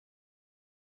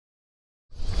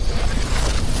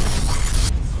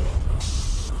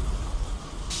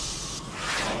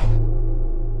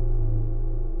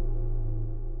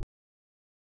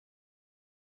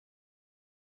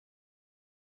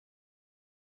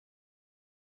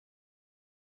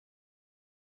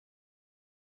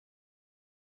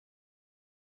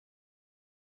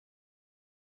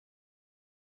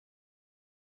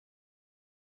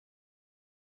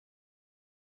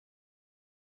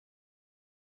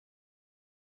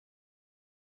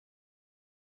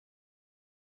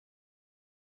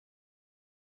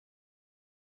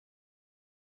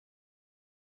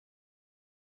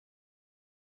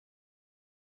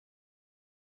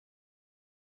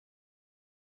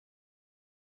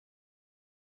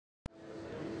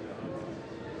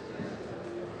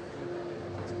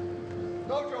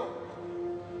Dojo.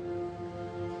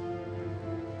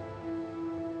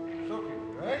 Shoki,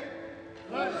 right?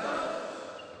 Right.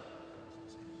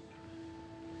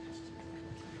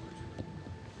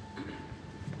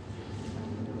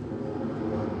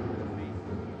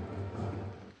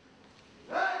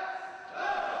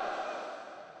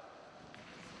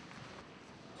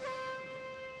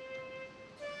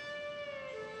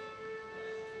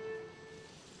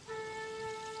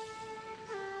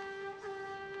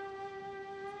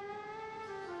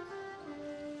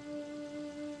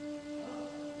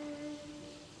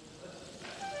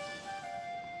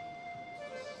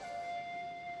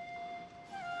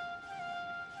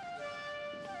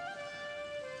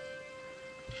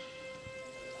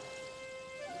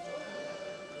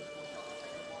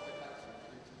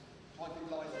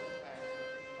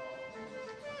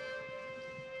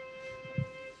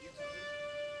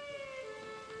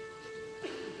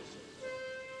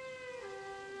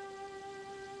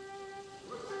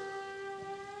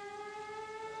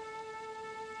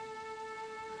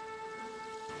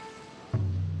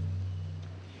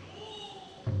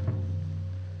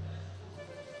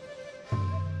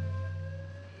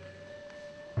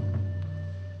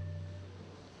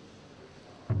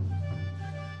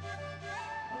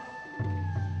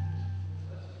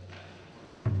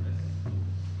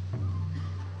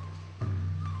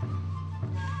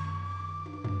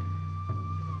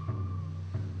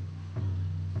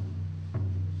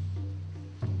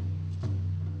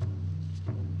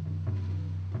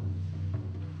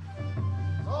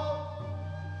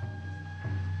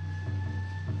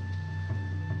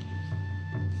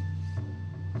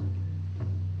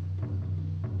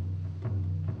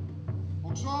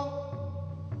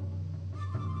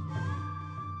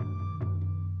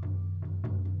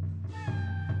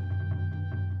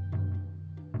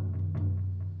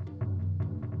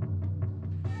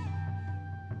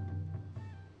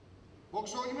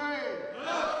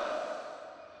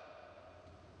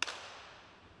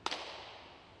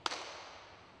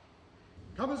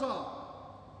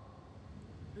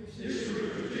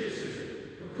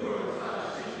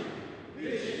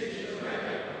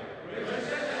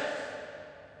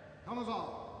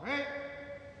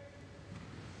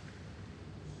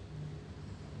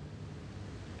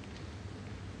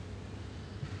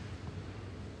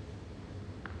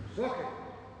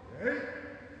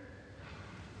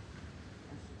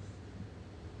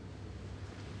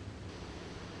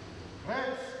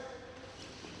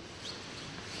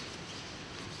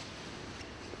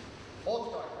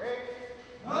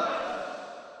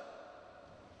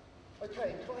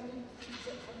 Okay, can I need to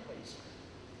set front, please?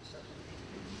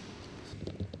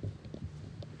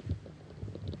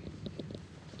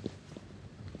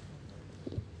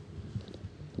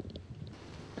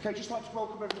 Okay, just like to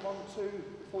welcome everyone to the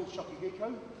fourth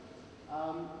Shokugekko.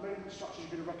 Many of the instructors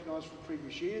you're going to recognise from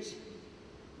previous years.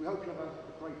 We hope you have a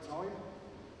great time.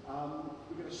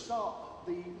 We're going to start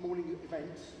the morning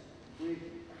event with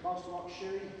Master Mark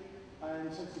Shiri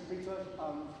and Sensei Peter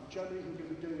from Germany, who are going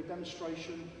to be doing a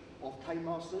demonstration of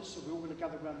K-Masters. So we're all going to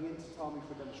gather around the Entertami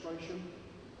for a demonstration.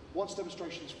 Once the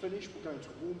demonstration is finished, we're going to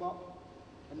warm up,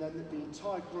 and then the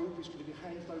entire group is going to be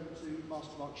handed over to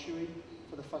Master Mark Shiri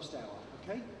for the first hour.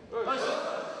 Okay? Hope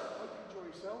you enjoy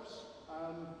yourselves.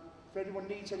 If anyone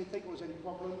needs anything or has any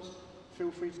problems,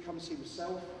 feel free to come and see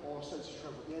myself or Sensei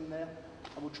Trevor at the end there,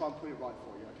 and we'll try and put it right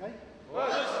for you, okay?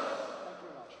 Thank you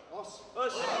very much. Boss?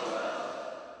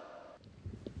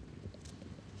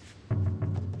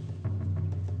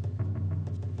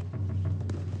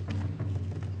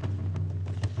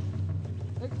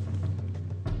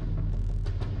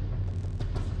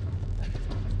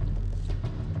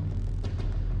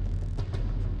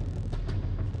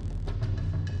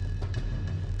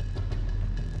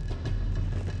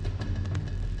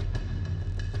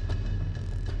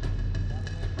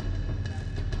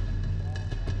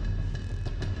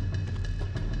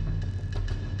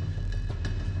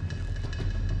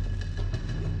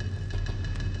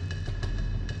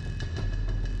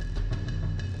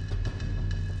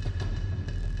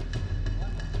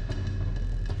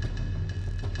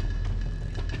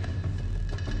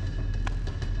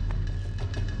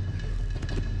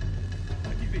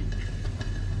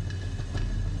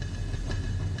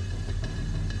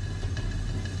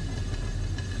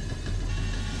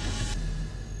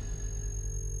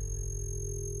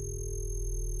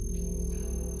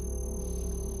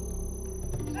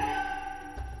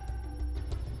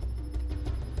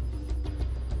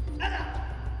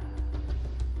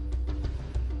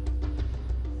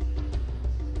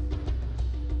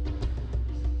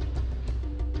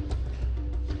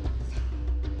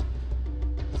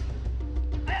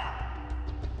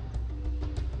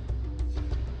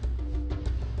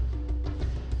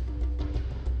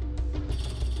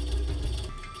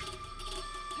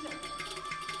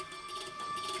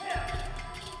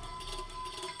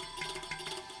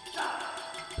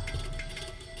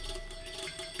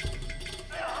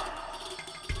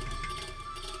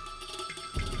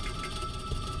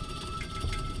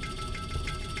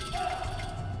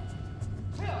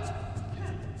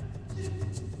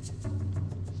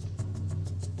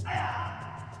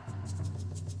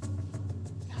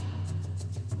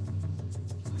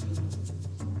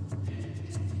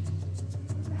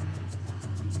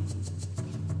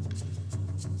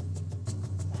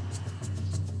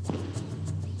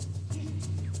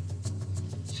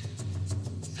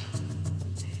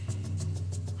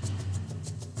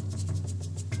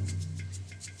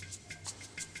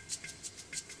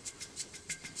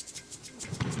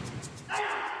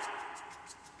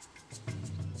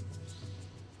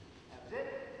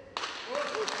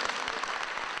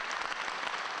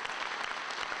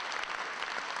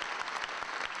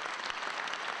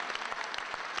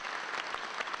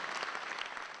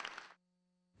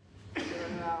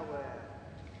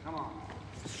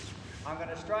 I'm going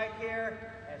to strike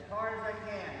here as hard as I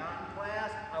can. Not in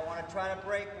class. I want to try to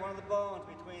break one of the bones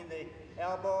between the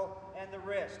elbow and the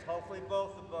wrist. Hopefully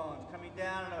both the bones. Coming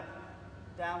down in a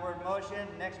downward motion.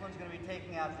 Next one's going to be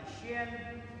taking out the shin.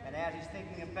 And as he's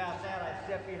thinking about that, I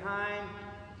step behind.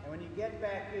 And when you get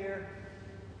back here,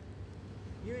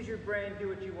 use your brain, do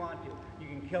what you want to. You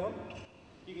can kill him.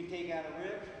 You can take out a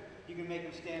rib. You can make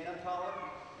him stand up taller.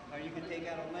 Or you can take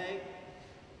out a leg.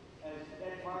 As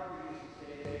Ed Parker used to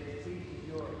say, the piece is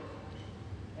yours.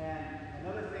 And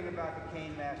another thing about the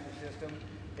Cane Master system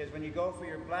is when you go for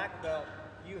your black belt,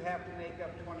 you have to make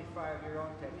up 25 of your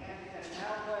own technique. And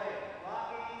halfway,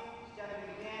 blocking, stepping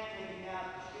again, taking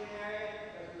out the shin area,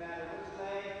 doesn't matter which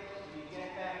leg. When you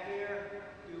get back here,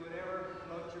 do whatever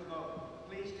floats your boat.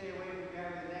 Please stay away from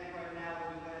grabbing the neck right now,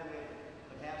 we'll do that later.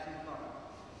 But have some fun.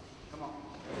 Come on.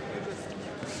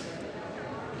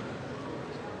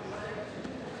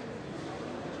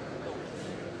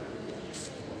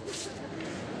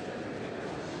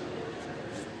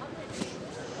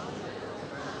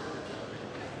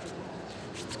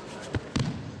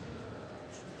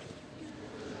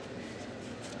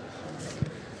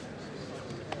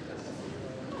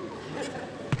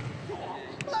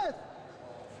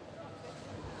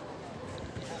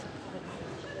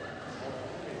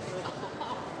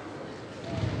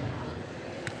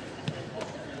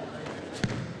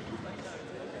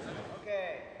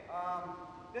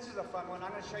 This is a fun one.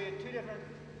 I'm going to show you two different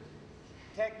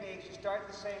techniques. You start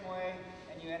the same way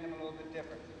and you end them a little bit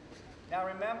different. Now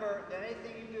remember that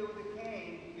anything you do with a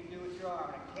cane, you can do with your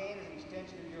arm. And a cane is an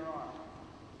extension of your arm.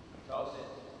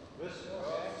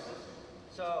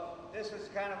 So this is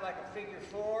kind of like a figure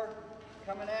four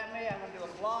coming at me. I'm going to do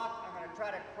a block. I'm going to try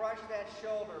to crush that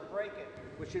shoulder, break it,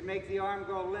 which should make the arm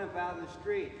go limp out in the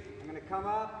street. I'm going to come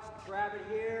up, grab it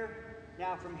here.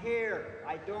 Now from here,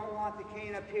 I don't want the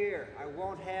cane up here. I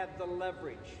won't have the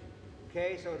leverage.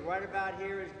 Okay, so right about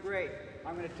here is great.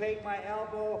 I'm going to take my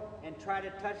elbow and try to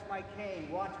touch my cane.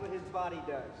 Watch what his body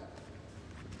does.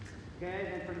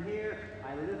 Okay, and from here,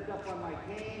 I lift up on my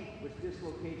cane, which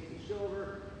dislocates the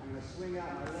shoulder. I'm going to swing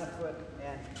out my left foot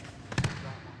and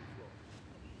drop on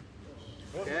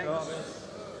the floor. Okay?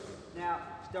 Now,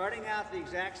 starting out the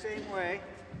exact same way,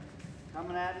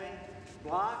 coming at me,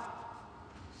 block,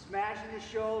 smashing the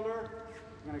shoulder.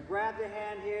 I'm going to grab the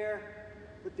hand here,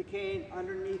 put the cane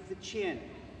underneath the chin.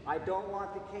 I don't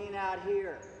want the cane out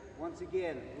here. Once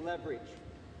again, leverage.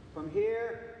 From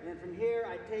here, and then from here,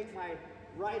 I take my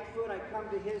right foot, I come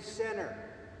to his center.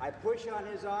 I push on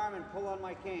his arm and pull on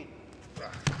my cane.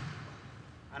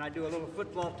 And I do a little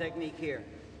football technique here.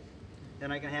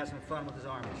 Then I can have some fun with his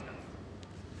arm and stuff.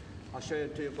 I'll show you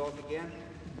to you both again.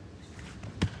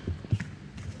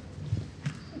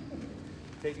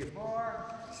 Take your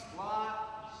four,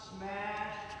 block,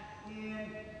 smash, in,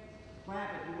 clamp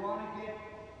it. You want to get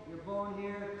your bone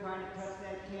here, trying to touch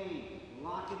that cane.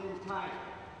 Lock it in tight.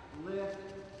 Lift,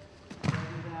 bring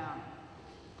it down.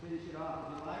 Finish it off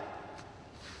if you like.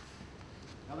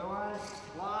 Another one,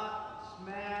 block,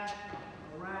 smash,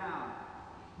 around.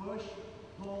 Push,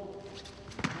 pull,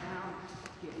 down,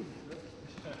 kick.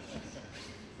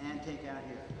 And take out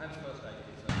here. I'm supposed to.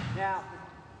 Now,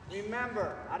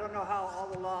 remember, I don't know how all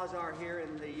the laws are here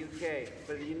in the UK,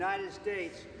 but in the United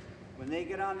States, when they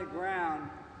get on the ground,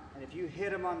 and if you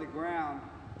hit them on the ground,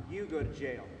 you go to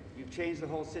jail. You've changed the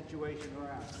whole situation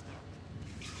around.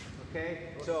 Okay?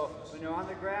 So when you're on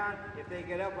the ground, if they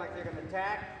get up like they're going to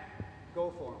attack,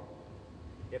 go for them.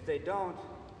 If they don't,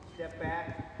 step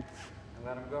back and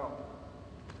let them go.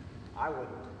 I wouldn't,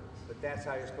 but that's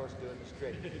how you're supposed to do it in the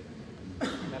street.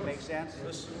 That makes sense?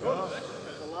 The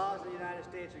laws of the United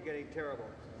States are getting terrible.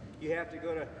 You have to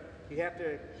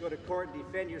go to court and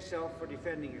defend yourself for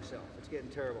defending yourself. It's getting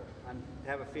terrible. I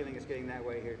have a feeling it's getting that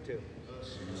way here too.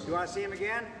 You want to see him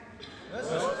again? Yes.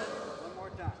 One more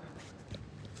time.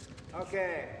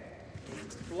 Okay.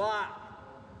 Block.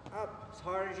 Up as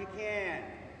hard as you can.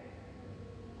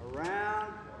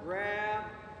 Around, grab,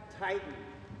 tighten,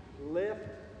 lift,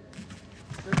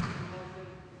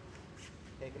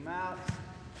 take them out.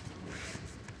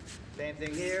 Same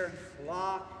thing here.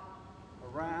 Block,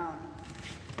 around,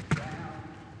 down,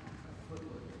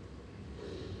 footwork.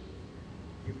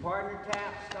 Your partner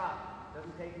tap, stop.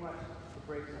 Doesn't take much to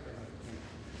break something.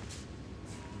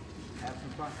 Have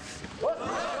some fun.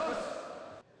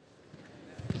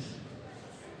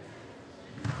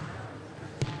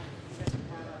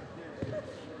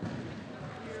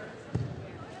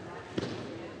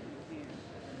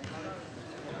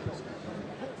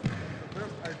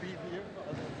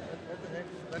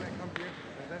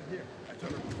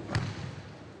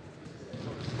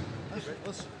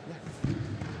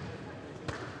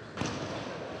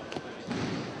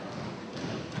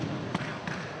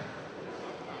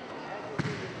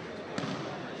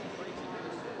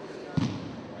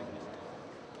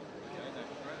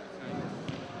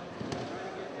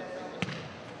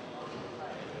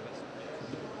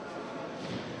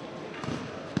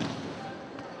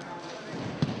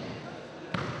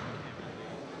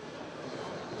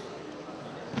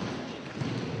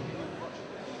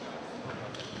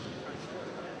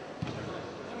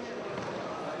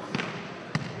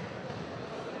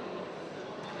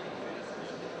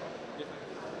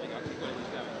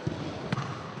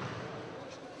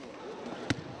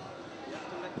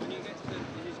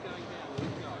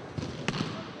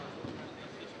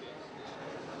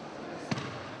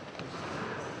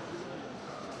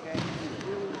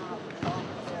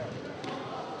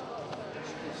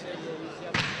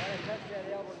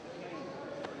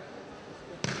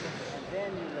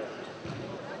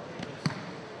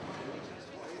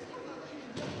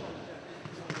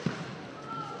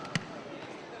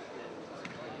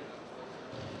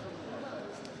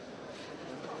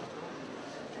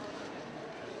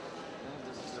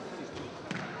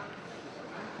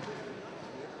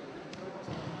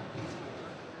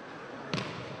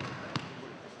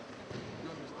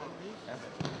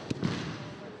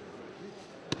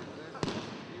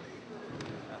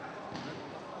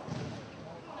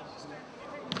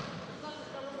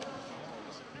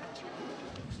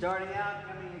 Starting out,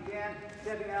 coming again,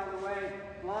 stepping out of the way,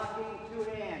 blocking, 2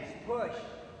 hands, push,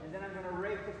 and then I'm going to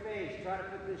rake the face. Try to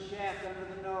put this shaft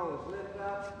under the nose. Lift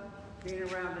up, cane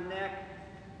around the neck,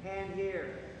 hand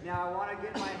here. Now I want to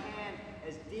get my hand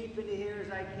as deep into here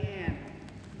as I can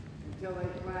until they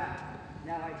flap.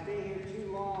 Now if I stay here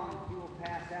too long, you will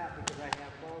pass out because I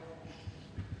have both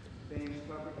things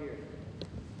covered here.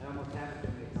 I almost happened to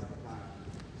me a couple times.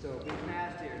 So be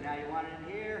fast here. Now you want it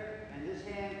in here, and this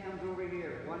hand comes over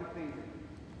here, 1 finger.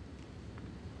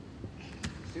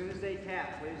 As soon as they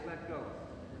tap, please let go.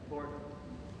 Important.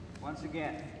 Once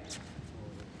again.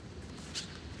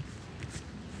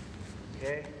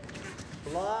 Okay?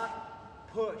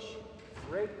 Block, push,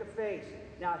 rake the face.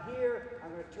 Now here, I'm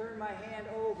going to turn my hand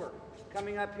over,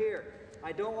 coming up here.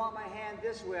 I don't want my hand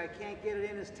this way. I can't get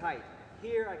it in as tight.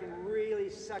 Here, I can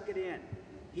really suck it in.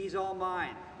 He's all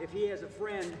mine. If he has a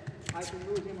friend, I can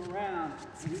move him around,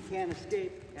 and he can't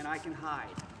escape, and I can hide.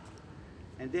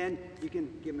 And then you can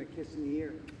give him a kiss in the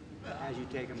ear as you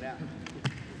take him down.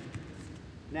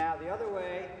 Now, the other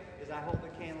way is I hold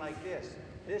the cane like this.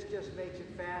 This just makes it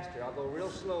faster. I'll go real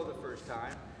slow the first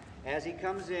time. As he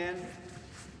comes in,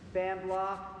 fan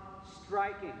block,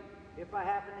 striking. If I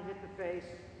happen to hit the face,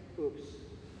 oops.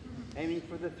 Aiming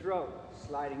for the throat,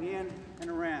 sliding in and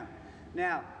around.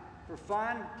 Now, for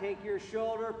fun, take your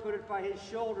shoulder, put it by his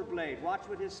shoulder blade. Watch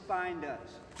what his spine does.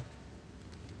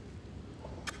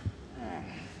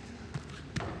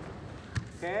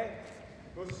 Okay?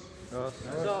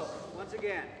 So, once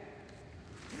again,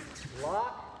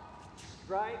 block,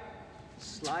 strike,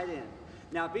 slide in.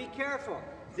 Now be careful.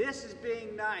 This is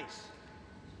being nice.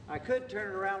 I could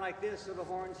turn it around like this so the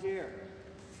horn's here.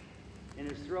 And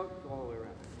his throat all the way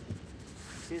around.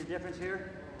 See the difference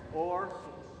here? Or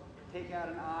take out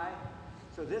an eye.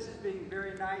 So this is being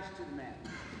very nice to the man.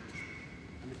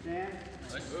 Understand?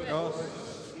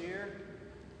 Here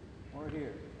or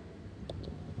here.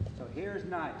 So here's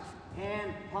nice.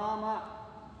 Hand palm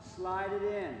up. Slide it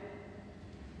in.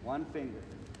 1 finger.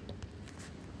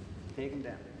 Take him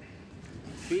down.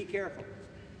 Be careful.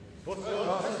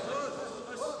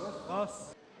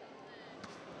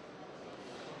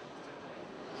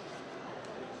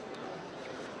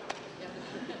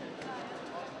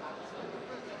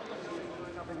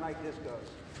 Something like this goes.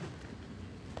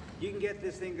 You can get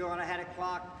this thing going. I had it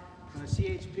clocked on a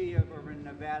CHP over in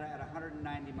Nevada at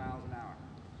 190 miles an hour.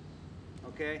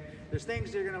 Okay? There's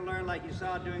things you're going to learn like you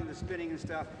saw doing the spinning and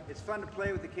stuff. It's fun to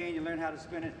play with the cane. You learn how to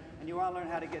spin it. And you want to learn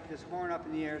how to get this horn up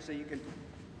in the air so you can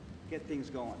get things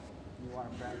going. You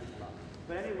want to practice a lot.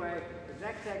 But anyway, the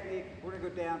next technique, we're going to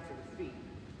go down for the feet.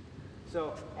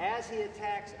 So as he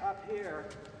attacks up here,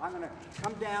 I'm going to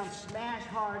come down, smash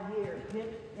hard here,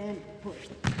 hit and push.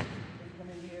 And come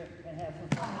in here and have some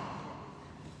fun.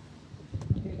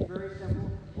 Okay, it's very simple.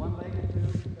 1 leg or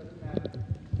 2, doesn't matter.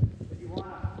 If you want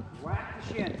to whack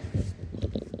the shin,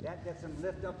 that gets them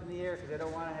lift up in the air because they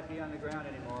don't want to be on the ground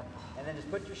anymore. And then just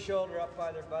put your shoulder up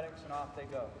by their buttocks and off they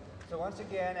go. So once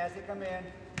again, as they come in,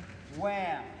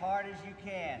 wham, hard as you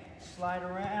can. Slide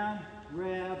around,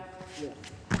 grab,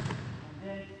 lift. And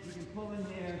then you can pull in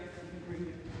there, you can bring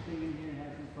the thing in here and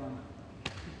have some fun.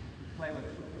 Play with it.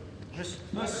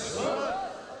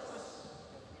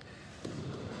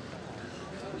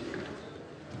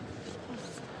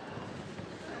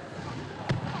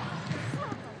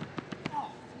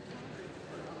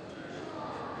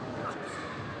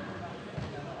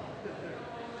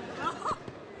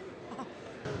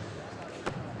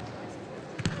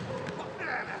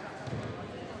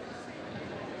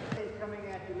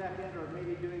 Left-hand or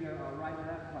maybe doing a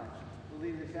right-left punch. We'll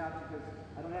leave this out because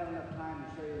I don't have enough time to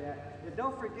show you that. And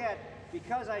don't forget,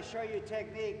 because I show you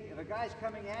technique, if a guy's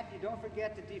coming at you, don't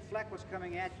forget to deflect what's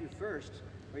coming at you first,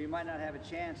 or you might not have a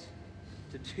chance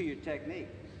to do your technique.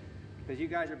 Because you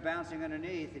guys are bouncing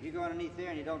underneath. If you go underneath there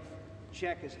and you don't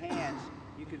check his hands,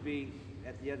 you could be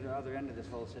at the other end of this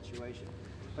whole situation.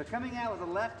 But coming out with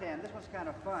the left hand, this one's kind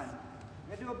of fun. I'm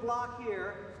going to do a block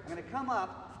here. I'm going to come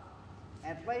up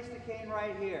and place the cane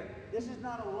right here. This is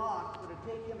not a lock, but it'll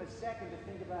take him a second to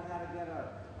think about how to get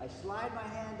up. I slide my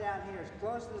hand down here as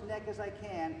close to his neck as I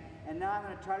can, and now I'm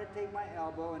going to try to take my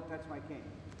elbow and touch my cane.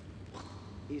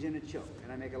 He's in a choke,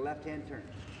 and I make a left-hand turn.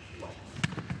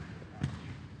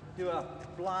 Do a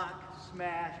block,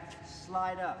 smash,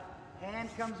 slide up. Hand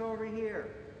comes over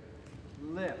here.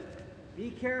 Lift.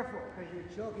 Be careful, because you're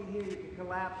choking here, you can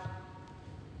collapse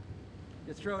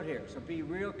your throat here. So be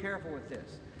real careful with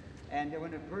this. And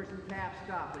when the person taps,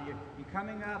 stop. So you're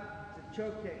coming up, it's a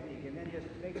choke technique, and then just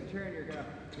make a turn. You're going to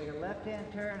make a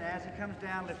left-hand turn. As it comes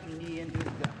down, lift your knee into the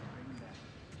gut. Bring him back.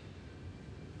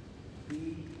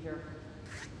 Be careful.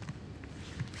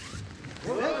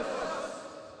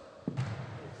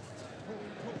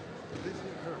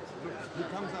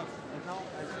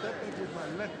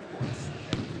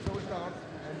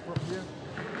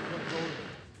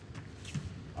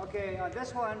 Okay, on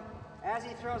this one, as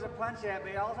he throws a punch at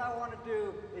me, all I want to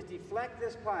do is deflect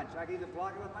this punch. I can either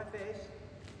block it with my face,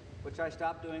 which I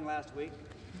stopped doing last week,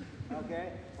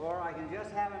 okay? Or I can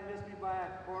just have him miss me by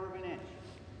 1/4 of an inch.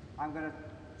 I'm going to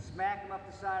smack him up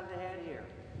the side of the head here.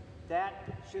 That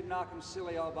should knock him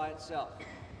silly all by itself.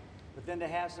 But then to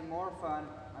have some more fun,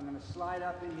 I'm going to slide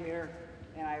up in here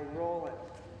and I roll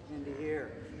it into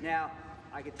here. Now,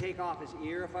 I could take off his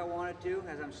ear if I wanted to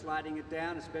as I'm sliding it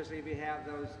down, especially if you have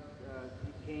those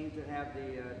canes that have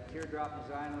the teardrop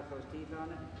design with those teeth on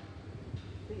it.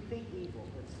 Think evil.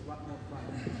 It's a lot more fun.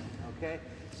 Okay?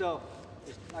 So,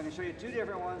 I can show you 2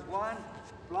 different ones. One,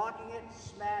 blocking it,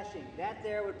 smashing. That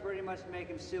there would pretty much make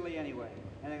him silly anyway.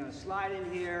 And I'm going to slide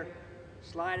in here,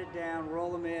 slide it down,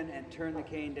 roll him in, and turn the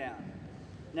cane down.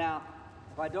 Now,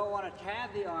 if I don't want to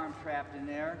have the arm trapped in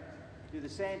there, do the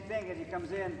same thing as he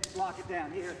comes in, block it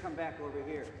down. Here, come back over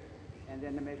here. And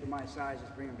then to make him my size,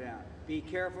 just bring him down. Be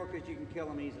careful because you can kill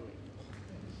him easily.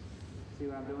 See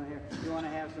what I'm doing here? If you want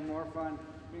to have some more fun,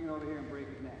 bring it over here and break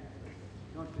his neck.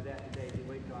 Don't do that today. You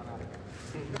wait till I'm out of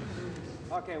here.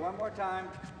 Okay, one more time.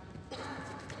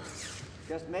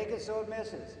 Just make it so it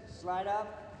misses. Slide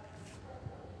up,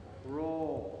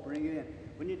 roll, bring it in.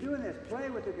 When you're doing this, play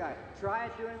with the guy. Try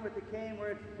it doing with the cane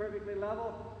where it's perfectly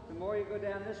level. The more you go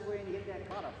down this way and you get that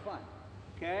pot of fun.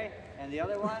 Okay? And the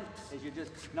other one is you're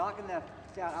just knocking that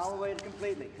out all the way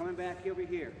completely, coming back over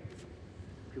here.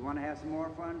 If you want to have some more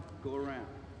fun, go around.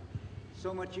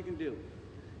 So much you can do.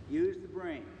 Use the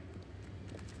brain.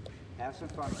 Have some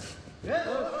fun with it.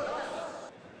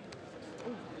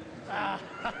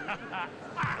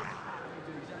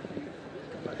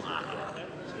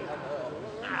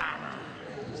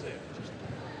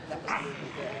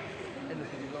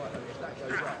 Anything you like, if that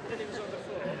goes up. Then it was on the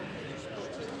floor.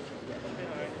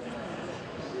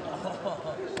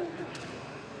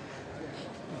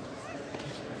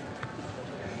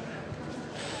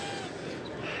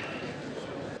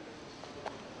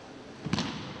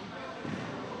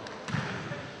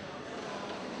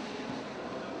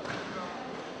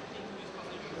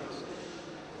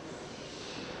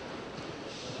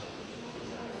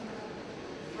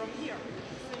 From here,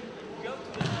 go to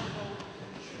the elbow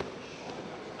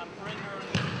and bring her in.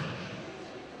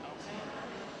 Okay?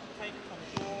 Take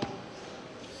control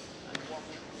and walk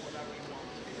whatever you want.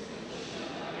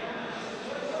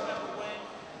 Step away.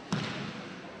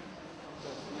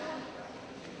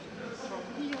 From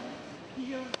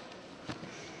here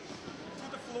to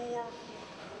the floor.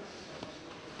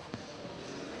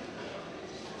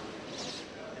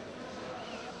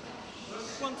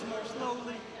 Once more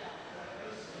slowly.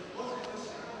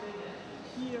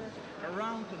 Here,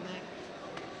 around the neck,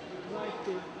 like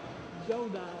this, go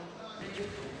down,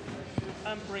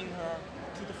 and bring her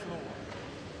to the floor.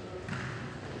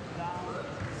 Down,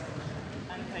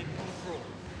 and take control.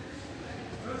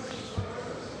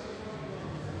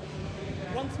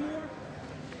 Once more,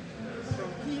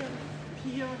 from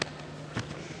here,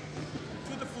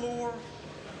 to the floor.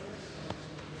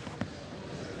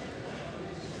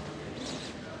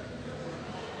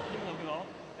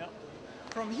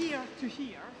 From here to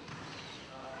here,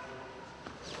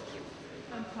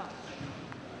 and touch.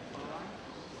 Alright?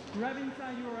 Grab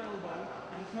inside your elbow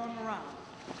and turn around.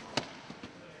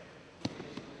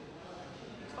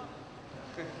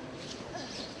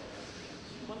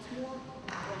 Once more,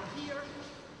 from here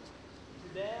to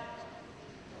there,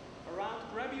 around,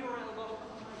 grab your elbow,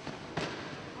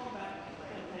 come back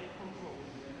and take control.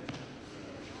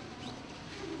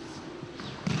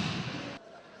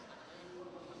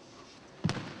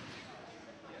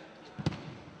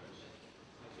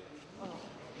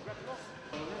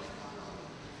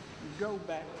 Go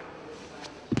back.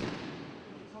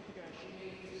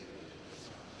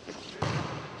 Just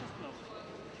low.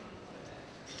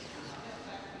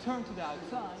 Turn to the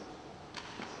outside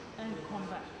and come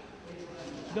back.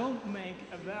 Don't make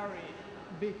a very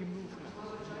big movement.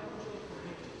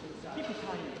 Keep it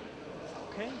tiny.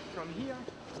 Okay? From here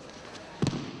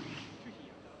to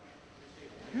here.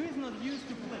 Who is not used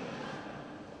to playing?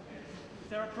 Is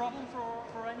there a problem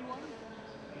for anyone?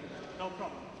 No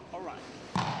problem. All right.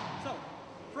 So,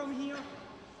 from here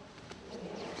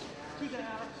to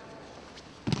there,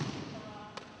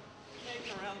 take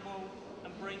her elbow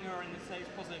and bring her in a safe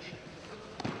position.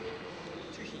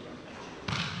 To here.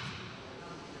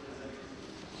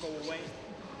 Go away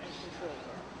and control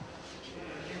her.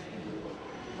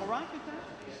 All right with that?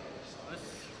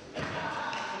 Okay.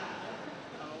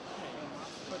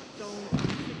 But don't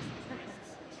fix the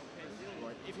wrists. Okay?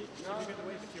 If you get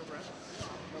away with your breath,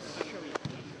 I'll show you.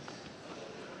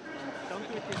 Don't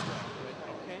do it this way,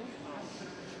 okay?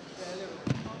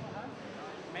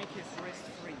 Make his wrist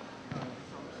free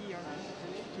from here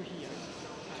to here,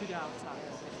 to the outside.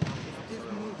 It's this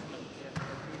movement.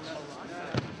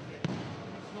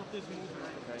 It's not this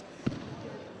movement. Okay. To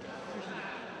here.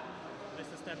 That's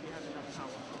the step you have enough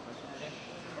power.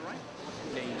 Alright?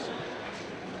 Knees.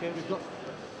 Okay, we've got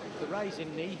the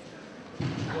rising knee. Go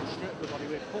straight to the body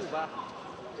weight, pull back,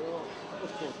 go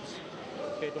upwards.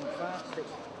 Okay, done fast.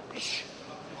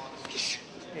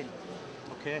 In.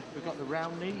 Okay, we've got the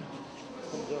round knee.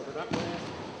 Comes over that way.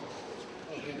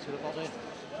 Over into the body.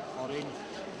 Or in.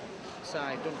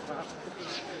 Side, done fast.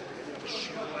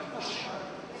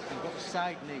 We've got the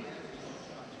side knee.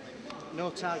 No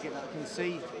target that I can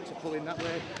see to pull in that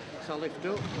way. So I lift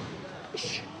up.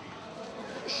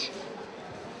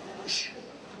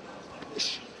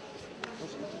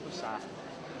 Side.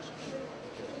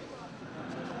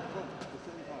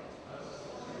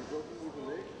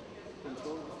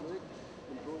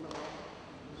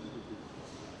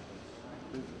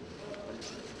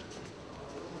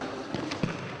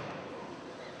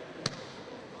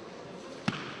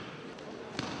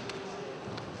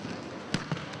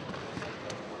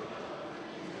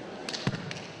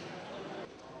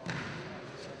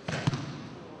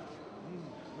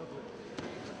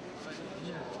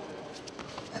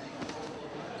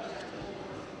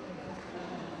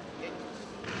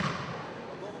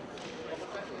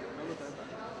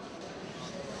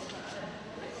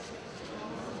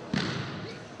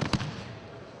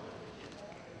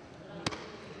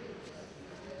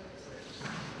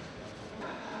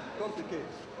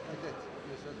 Complicated, like that.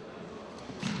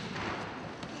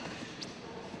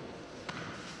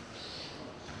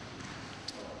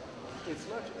 It's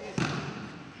much easier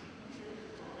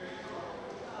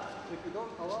if you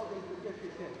don't allow them to get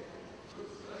your head.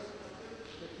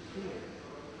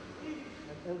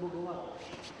 And elbow go up.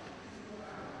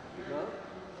 Now,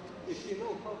 if you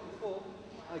know how to fall,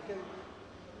 I can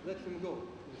let him go.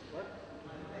 Right?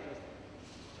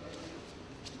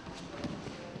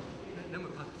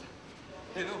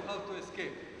 They know how to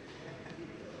escape.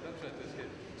 Don't try to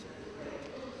escape.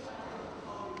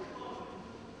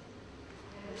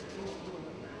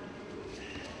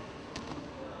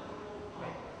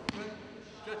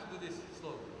 Try to do this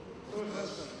slowly.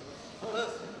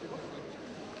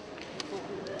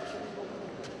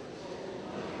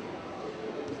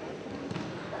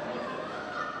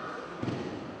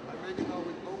 I'm making now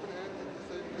with open hand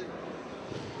the same thing.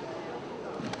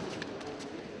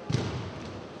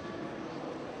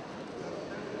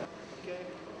 Okay.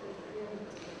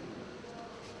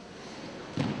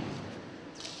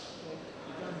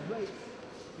 You can break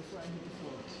before I hit the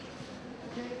floor.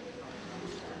 Okay?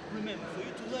 Remember, for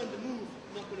you to learn the move,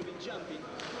 not going to be jumping,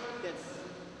 that's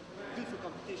good for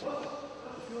competition.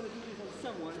 If you want to do this on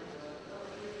someone,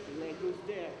 the leg goes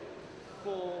there,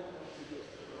 fall, you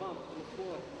bump on the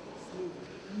floor, smooth,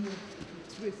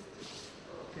 twist.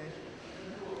 Okay?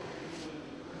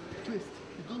 Twist.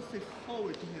 You don't stay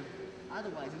forward to him.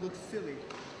 Otherwise, it looks silly.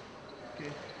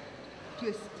 Okay?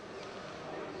 Twist.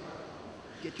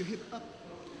 Get your hip up.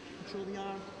 Control the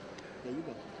arm. There you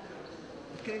go.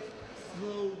 Okay?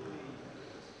 Slowly.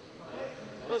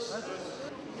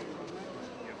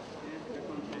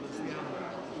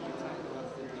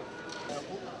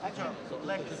 Action.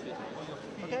 Legs.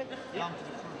 Okay? Yeah.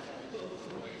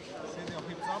 Send your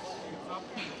hips up, hips up.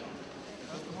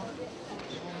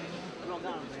 Wrong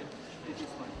arm, man. This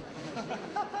is fine.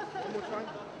 One more time.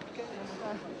 Okay, one more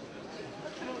time. I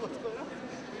don't know what's going on.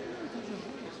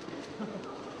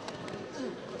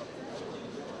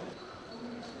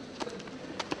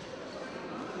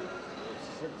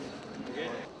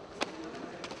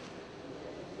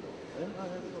 And I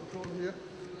have control here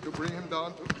to bring him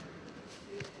down.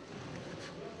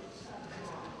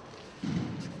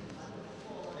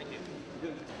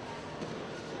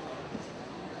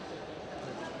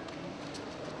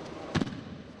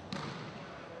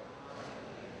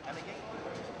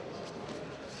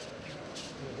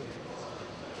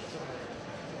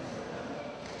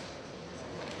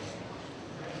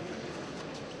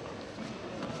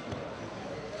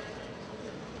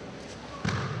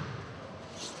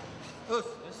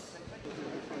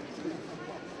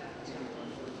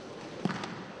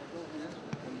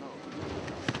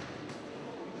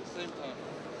 Same time.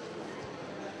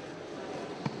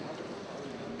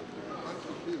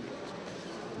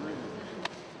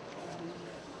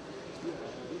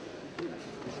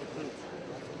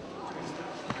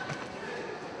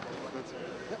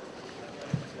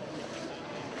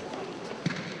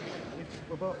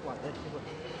 We're both like this.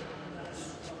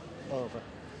 Over.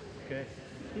 Okay.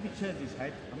 If he turns his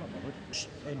head, I'm not bothered.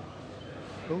 In.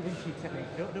 Move into your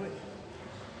technique. Don't do it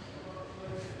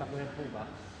that way and pull back.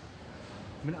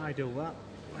 The minute I do that,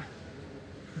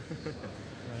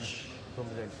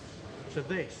 comes in. So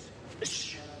this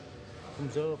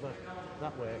comes over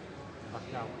that way,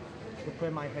 back out. Look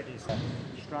where my head is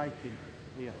striking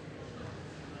here.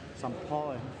 So I'm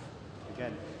pawing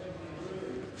again.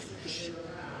 Look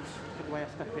at the way I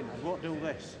step in. I won't do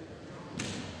this.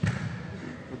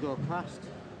 We'll go past,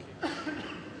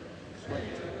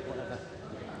 switch, whatever.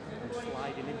 I'm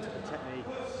sliding into the technique.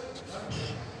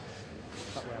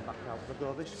 That way I'm back out.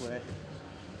 We'll go this way.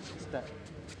 Step.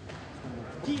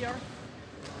 Here,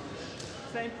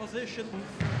 same position,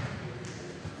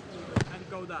 and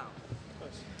go down.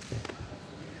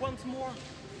 Once more.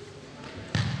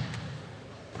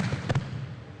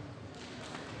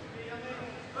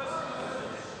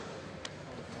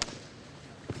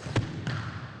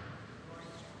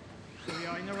 So we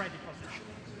are in a ready position.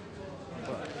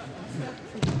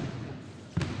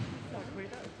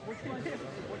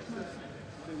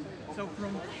 So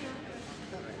from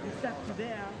you step to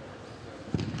there,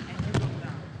 and you go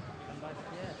down.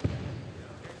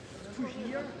 To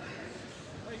here,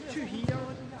 to here,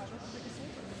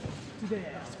 to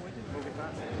there. Move it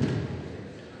back.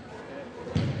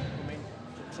 Come in.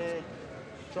 To take.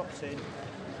 Drops in.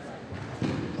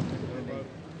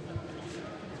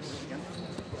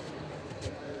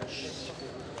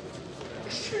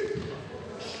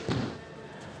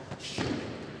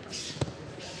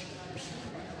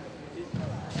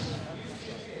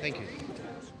 Thank you.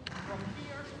 From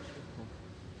here,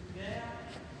 there,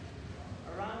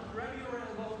 around, grab your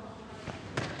elbow,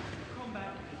 come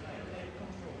back and take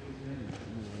control.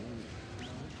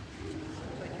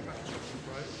 Thank you very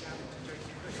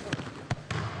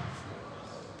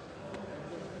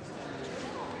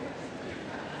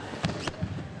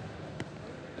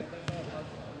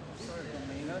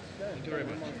Thank you very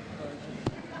much.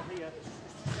 Here.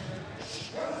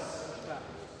 That.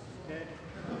 Okay.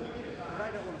 If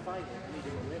I don't want to fight, I need to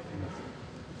go away from this.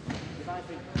 If I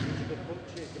think it's a good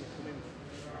punch, it's going to come in.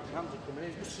 Your hands are coming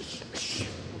in.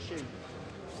 Push in.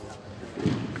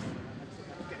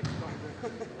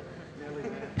 Nearly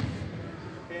there.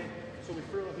 Okay, so we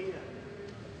throw here.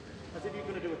 As if you're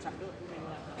going to do a tackle.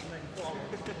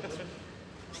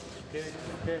 Okay,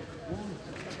 okay. 1,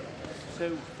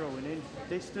 2, throwing in.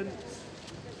 Distance.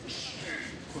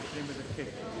 Pushing in with a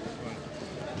kick.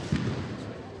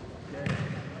 Okay.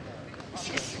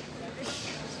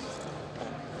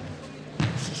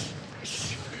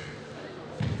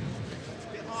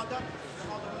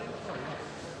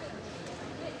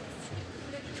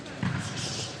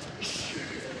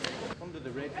 Under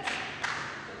the ribs,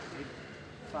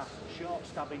 fast, short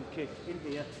stabbing kick in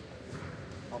here.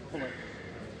 I'll pull it.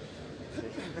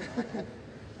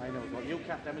 I know, but you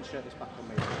can't demonstrate this back on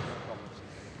me. No problems.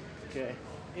 Okay,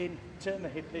 in, turn the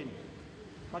hip in.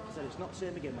 Like I said, it's not the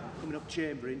same again. Coming up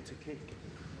chamber in to kick.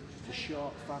 Just a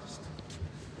short, fast.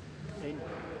 In.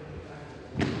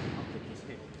 I'll kick his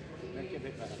hip. Make it a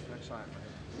bit better. Next time.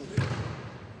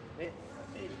 In.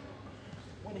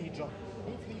 When he drops,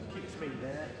 if he kicks me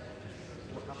there,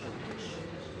 what happens?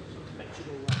 Makes you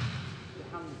go right. The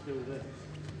hands do this.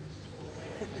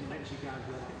 And makes you guys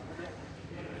go like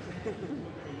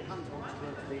and your hands want to go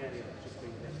to the area that's just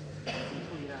been there. So you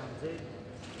pull your arms in.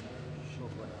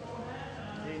 Lovely.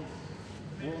 In.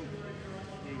 1.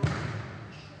 In.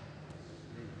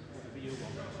 Whatever you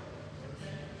want.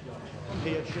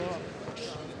 Here, short.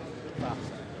 Fast.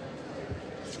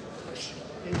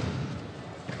 In.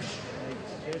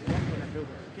 Okay, drop when I do the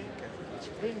kick.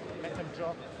 In. Let them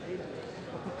drop. In.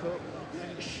 Uppercut.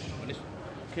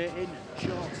 Okay, in.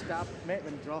 Short stab. Make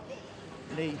them drop.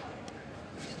 Knee.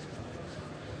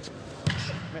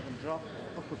 Make them drop.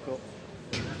 Uppercut.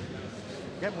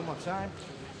 Again, one more time.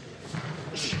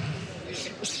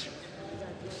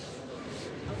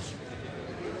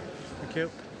 Thank you.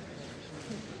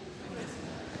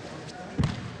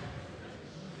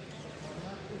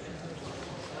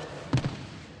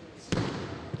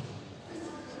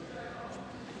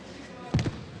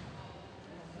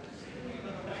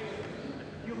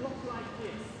 You look like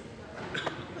this.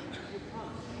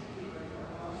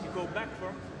 You go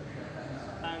backward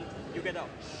and you get up.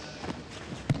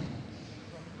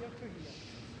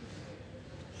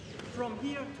 From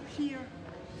here to here,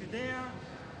 to there,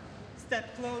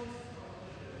 step close,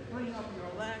 bring up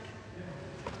your leg,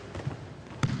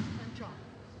 and jump.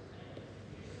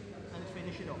 And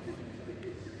finish it off.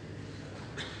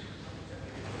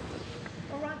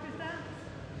 All right with that?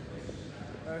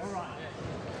 All right.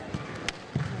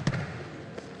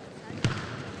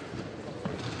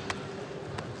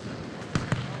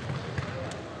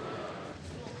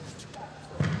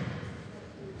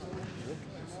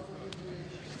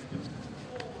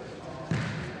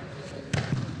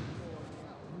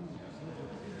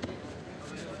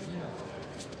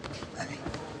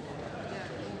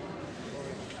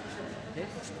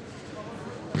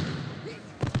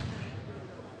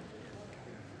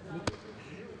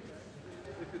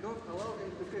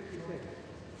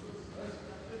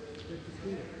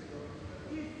 And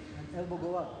elbow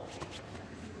go up.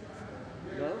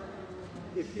 Now,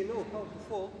 if he knows how to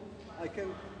fall, I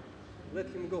can let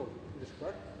him go. This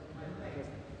part.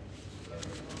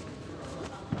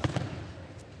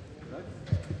 Right?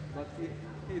 But if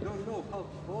he don't know how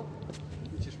to fall,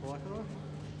 which is collateral,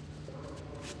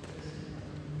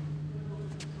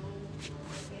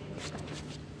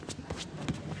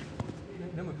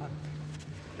 never mind.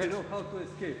 You know how to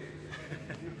escape.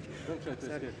 Don't try to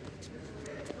escape.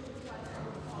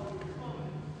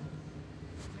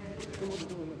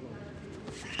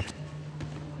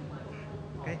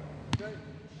 Okay?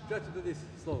 Try to do this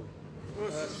slowly.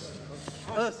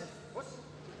 Us.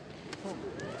 I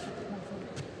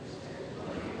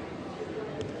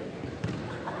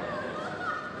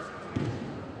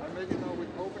make it now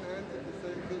with open hands and the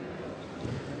same thing.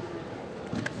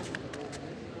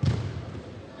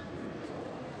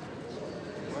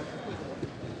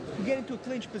 To get into a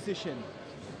clinch position,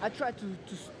 I try to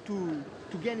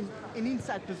get in an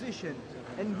inside position,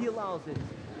 and he allows it.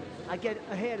 I get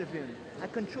ahead of him. I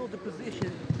control the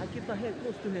position. I keep my head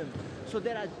close to him so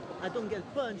that I don't get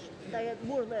punched and I have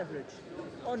more leverage.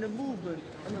 On the movement,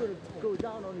 I'm going to go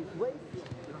down on his waist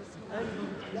and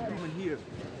he's moving here.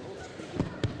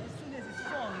 As soon as he's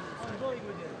falling, I'm going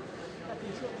with him. I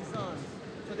control his arms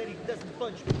so that he doesn't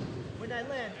punch me. When I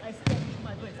land, I establish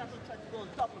my base. I don't try to go on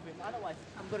top of him, otherwise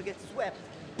I'm going to get swept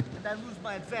and I lose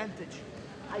my advantage.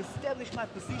 I establish my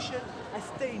position, I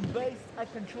stay in base, I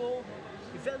control,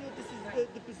 evaluate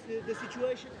the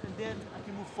situation, and then I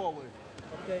can move forward.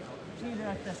 Okay? Either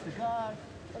I test the guard,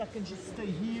 or I can just stay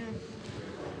here.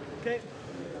 Okay?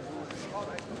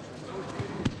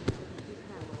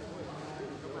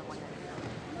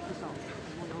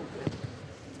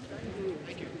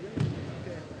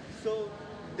 So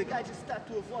the guy just started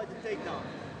to avoid the takedown.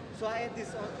 So I had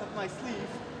this on my sleeve.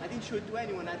 I didn't show it to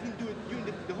anyone. I didn't do it during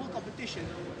the whole competition.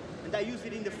 And I used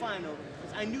it in the final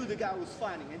because I knew the guy was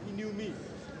fighting and he knew me.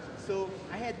 So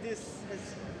I had this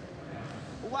as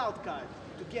a wild card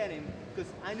to get him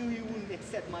because I knew he wouldn't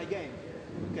accept my game.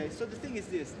 Okay, so the thing is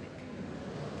this.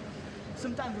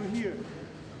 Sometimes we're here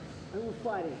and we're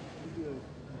fighting.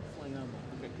 Flying armor.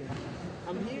 Okay.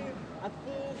 I'm here, I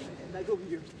pull, and I go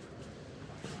here.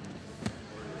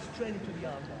 Straight into the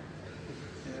armbar.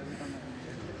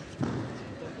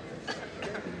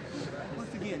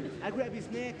 Once again, I grab his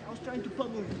neck, I was trying to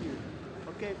pummel him here.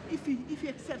 Okay? If he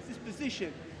accepts this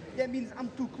position, that means I'm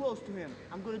too close to him.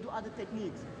 I'm gonna do other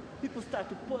techniques. People start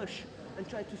to push and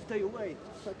try to stay away.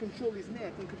 So I control his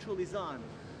neck and control his arm.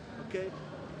 Okay?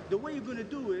 The way you're gonna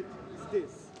do it is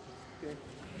this. Okay?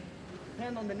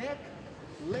 Hand on the neck,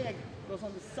 leg goes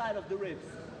on the side of the ribs.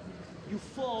 You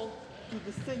fall to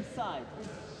the same side.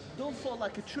 Don't fall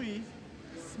like a tree,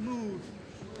 smooth,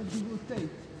 and you rotate.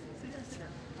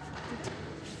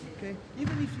 Okay?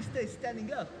 Even if you stay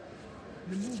standing up,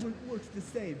 the movement works the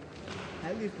same.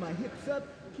 I lift my hips up,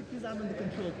 keep his arm under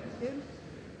control. In,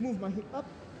 move my hip up,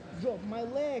 drop my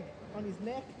leg on his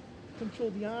neck,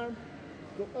 control the arm,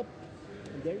 go up,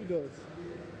 and there he goes.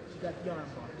 Got the arm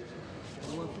bar.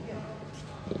 And once again.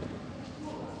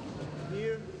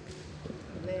 Here,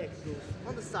 leg goes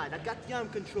on the side. I got the arm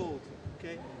controlled.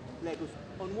 Okay? Leg goes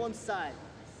on one side.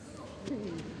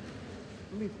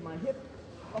 Lift my hip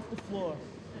off the floor.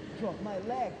 Drop my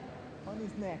leg on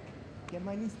his neck. Get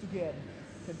my knees together.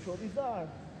 Control his arm.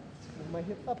 Move my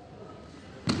hip up.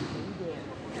 There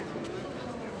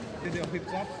we go.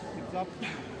 Hips up.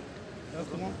 That's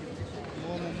the one.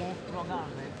 More. Wrong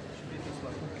arm, man. Should be this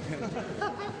one.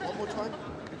 One more time.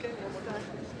 Okay, one more time.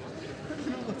 I don't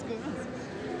know what's going on.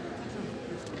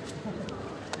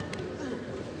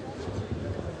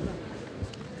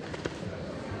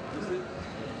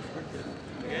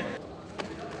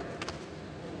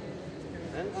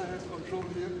 And I have control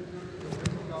here.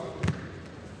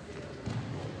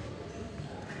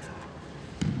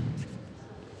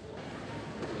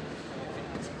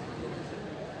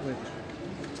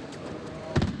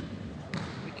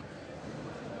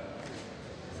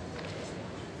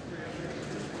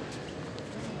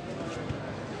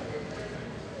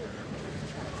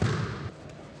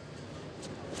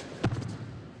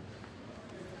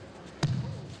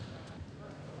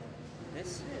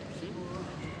 Yes.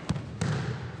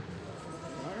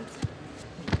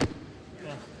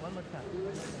 Yeah, one more time.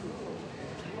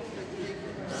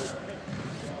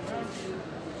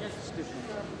 Just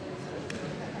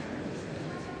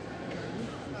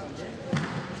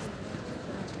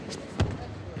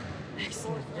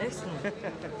excellent, excellent.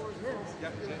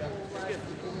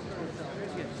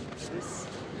 This.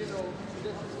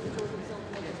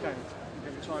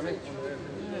 timing.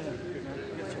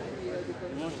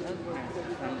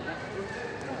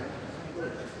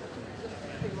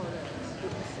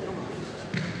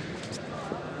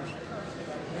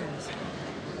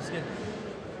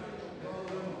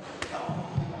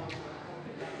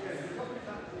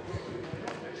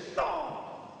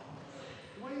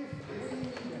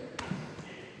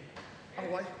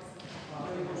 Away.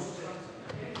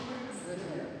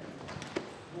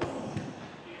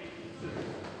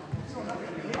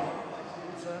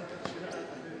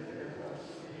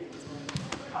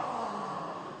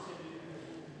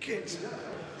 Kids.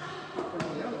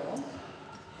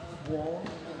 One,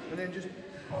 and then just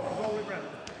roll it round.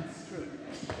 Through.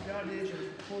 The idea is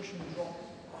just push and drop.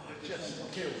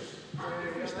 Just kills.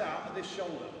 You start at this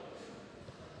shoulder.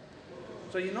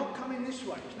 So you're not coming this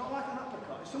way. It's not like an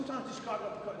uppercut. It's sometimes described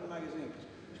uppercut in the magazines.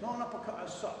 It's not an uppercut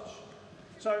as such.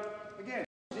 So again,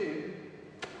 in,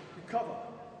 you cover.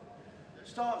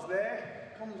 Starts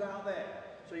there, comes out there.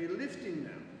 So you're lifting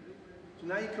now. So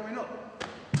now you're coming up.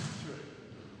 Through.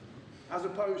 As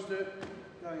opposed to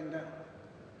going down.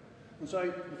 And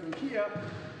so from here,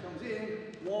 comes in,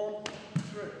 1,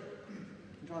 3.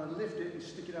 I'm trying to lift it and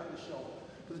stick it out the shoulder.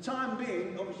 For the time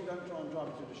being, obviously don't try and drive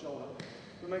it to the shoulder,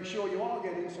 but make sure you are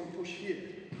getting some push here.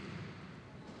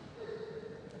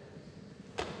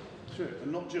 Through,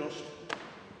 and not just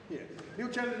here. He'll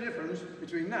tell you the difference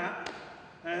between that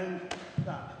and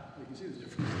that. You can see the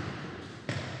difference.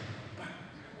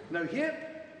 No hip,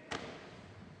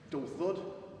 dull thud,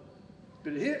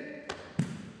 bit of hip,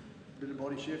 bit of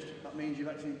body shift. That means you've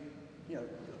actually, got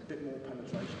a bit more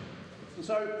penetration. And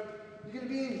so you're going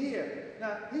to be in here.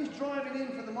 Now he's driving in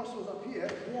for the muscles up here.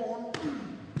 1,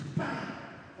 bang,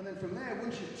 and then from there,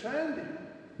 once you've turned him,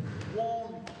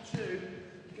 1, 2, you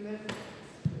can then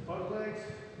both legs,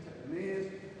 take the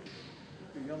knees,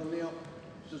 bring the other knee up.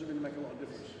 It doesn't really make a lot of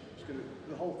difference.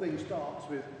 The whole thing starts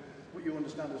with what you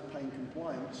understand as pain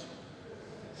compliance.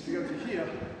 If you go to here,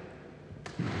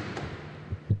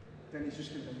 then he's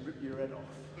just going to rip your head off.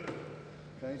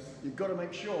 Okay? You've got to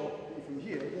make sure that you're from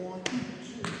here, 1, 2,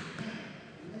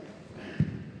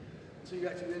 so you're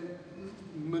actually then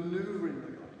manoeuvring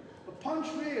the guy. The punch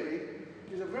really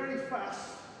is a very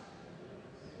fast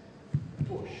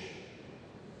push.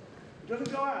 It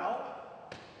doesn't go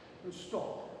out and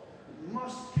stop. It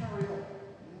must carry on.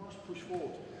 You must push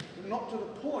forward. But not to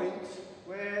the point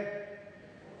where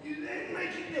you then make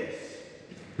it this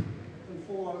and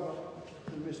fall over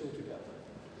and miss altogether.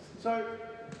 So,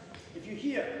 if you're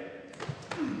here,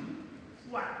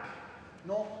 whack,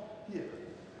 not here.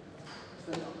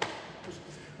 Stand up.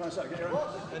 Just, get your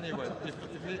arms. Anyway,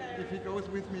 if he goes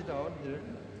with me down here,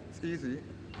 it's easy.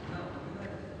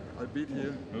 I'll beat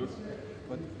here,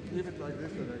 but leave it like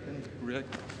this and I can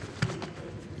react.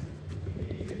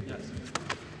 Yes.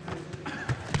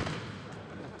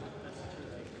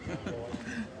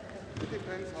 It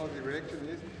depends how the reaction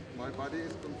is. My body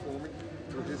is conforming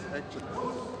to his action,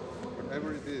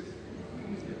 whatever it is.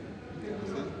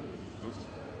 See?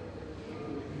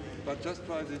 But just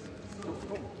try this.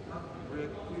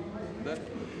 React. Then,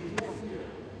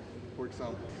 for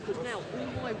example. Because now all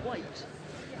my weight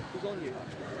is on you.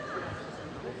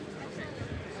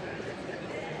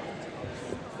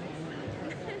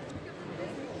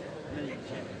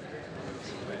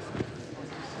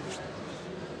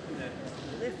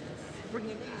 Lift, bring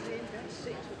your knees in,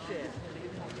 sit to a chair.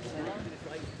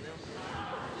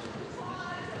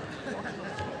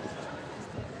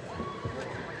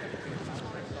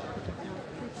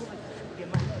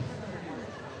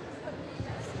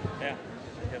 Yeah.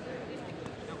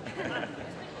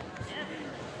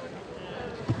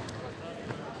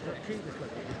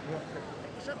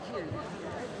 It's up to you.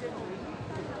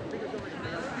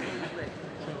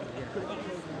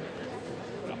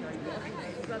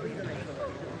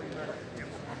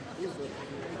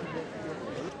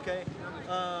 Okay.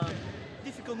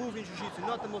 Difficult move in Jiu-Jitsu,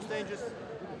 not the most dangerous,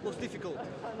 most difficult.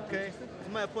 Okay.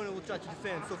 My opponent will try to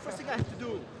defend. So first thing I have to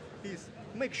do is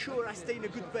make sure I stay in a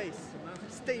good base.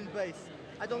 Stay in base.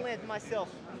 I don't let myself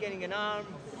getting an arm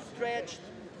stretched.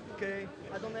 Okay.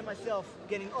 I don't let myself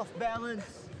getting off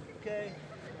balance. Okay.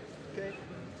 Okay.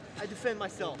 I defend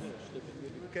myself.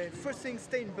 Okay. First thing,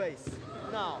 stay in base.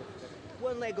 Now,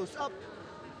 one leg goes up.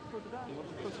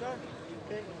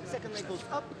 Okay. Second leg goes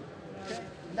up. Okay.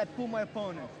 And I pull my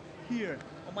opponent here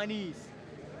on my knees.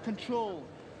 Control.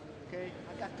 Okay.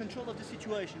 I got control of the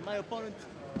situation. My opponent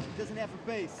doesn't have a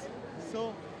base,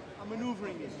 so I'm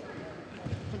maneuvering it.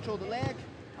 Control the leg.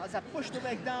 As I push the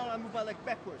leg down, I move my leg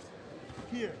backwards.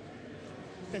 Here.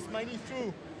 Pass my knee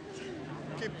through.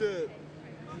 Keep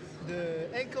the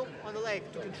ankle on the leg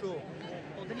to control.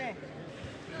 On the neck.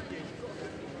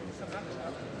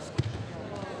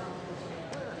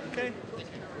 Okay?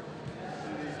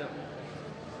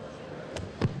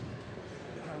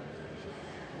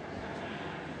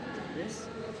 This?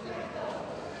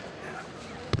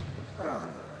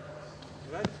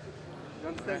 Right? You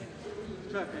understand?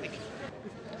 Traffic.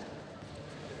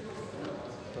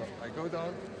 So I go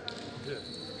down here.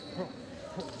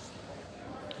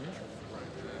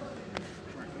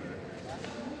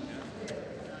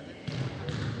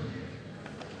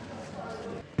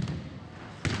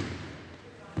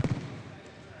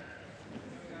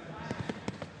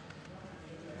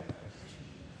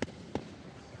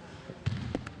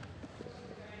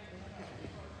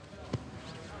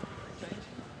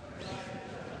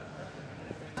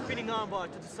 Spinning armbar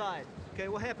to the side. Okay,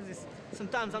 what happens is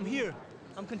sometimes I'm here,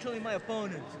 I'm controlling my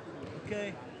opponent.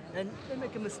 Okay, and they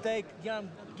make a mistake, the arm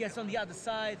gets on the other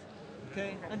side.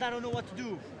 Okay, and I don't know what to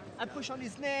do. I push on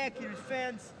his neck, he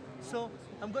defends, so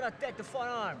I'm gonna attack the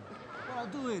forearm. What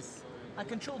I'll do is I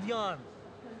control the arm.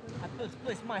 I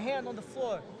place my hand on the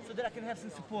floor so that I can have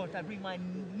some support. I bring my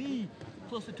knee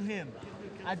closer to him.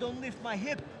 I don't lift my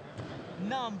hip.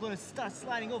 Now I'm gonna start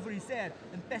sliding over his head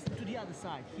and pass it to the other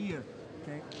side, here.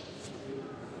 Okay.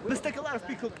 The mistake a lot of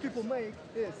people make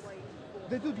is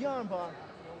they do the armbar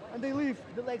and they leave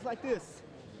the legs like this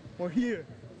or here,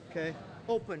 okay,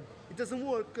 open. It doesn't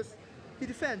work because he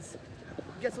defends,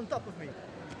 gets on top of me.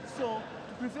 So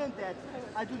to prevent that,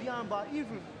 I do the armbar,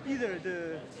 either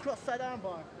the cross-side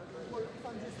armbar or if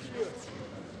I'm just here,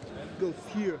 goes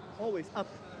here, always up,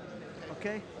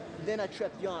 okay? Then I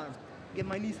trap the arm, get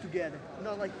my knees together,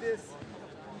 not like this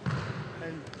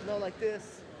and not like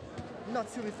this. Not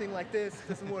silly thing like this,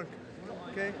 doesn't work,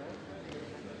 okay?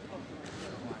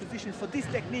 The position for this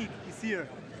technique is here.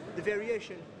 The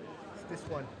variation is this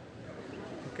one,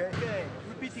 okay? Okay,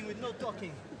 repeating with no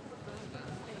talking.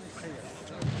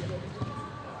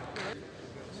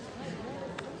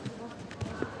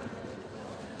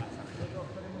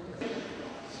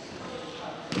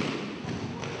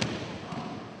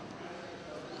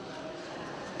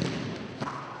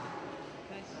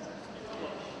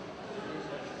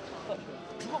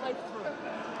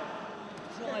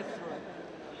 Drive through.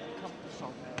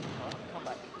 Come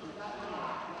back.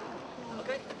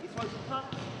 Okay, he throws a puck.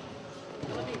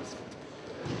 Like this.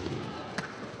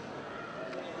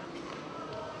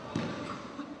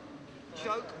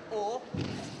 Choke or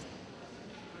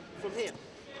from here.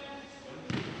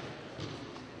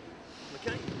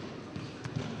 Okay?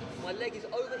 My leg is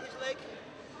over his leg.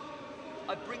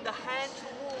 I bring the hand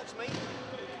towards me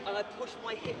and I push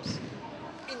my hips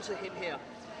into him here.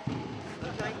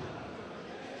 Okay?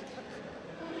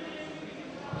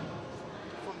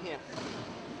 From here.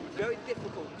 Very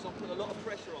difficult because I'm putting a lot of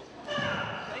pressure on.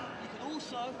 Okay? You can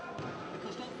also,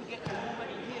 because don't forget you're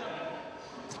already here,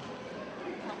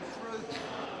 come through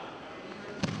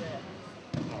there.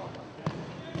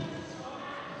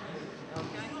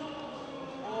 Okay?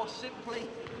 Or simply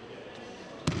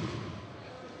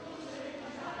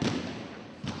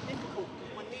difficult,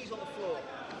 my knees on the floor.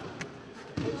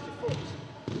 Post your foot.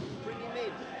 Bring him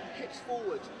in, hips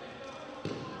forward.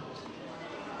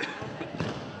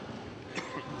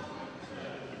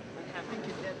 I think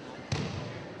he's dead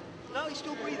now. No, he's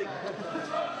still breathing.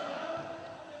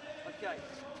 Okay.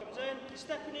 Comes in, you're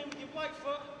stepping in with your right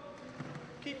foot,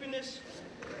 keeping this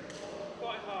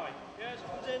quite high. Yeah, so it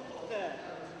comes in there.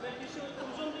 Making sure it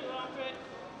comes under your armpit,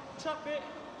 tap it,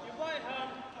 your right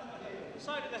hand,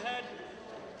 side of the head.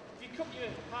 If you cup your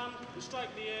hand and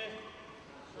strike the air,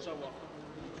 so what?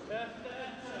 There,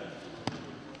 there,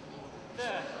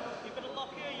 there. You've got a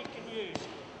lock here you can use.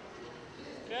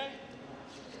 Okay?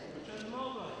 Turn them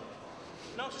over.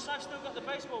 Notice I've still got the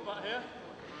baseball bat here.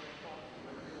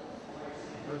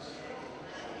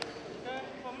 Okay,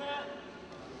 from there,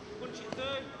 punch it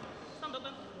through. Stand up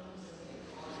then.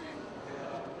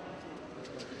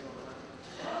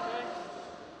 Okay.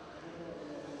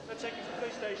 Let's take you to the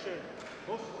police station.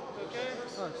 Okay?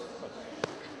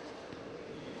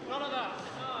 None of that.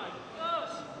 Alright.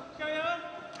 Us. Carry on.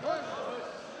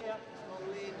 Here,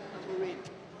 and we're in.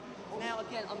 Now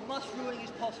again, I must ruin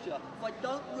his posture. If I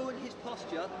don't ruin his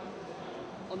posture,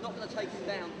 I'm not going to take him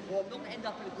down, or I'm not going to end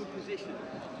up in a good position.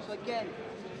 So again,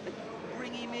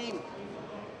 bring him in.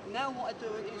 Now what I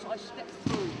do is I step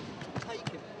through, take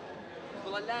him.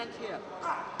 Well, I land here.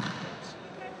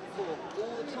 Four,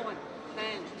 all the time,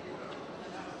 hand.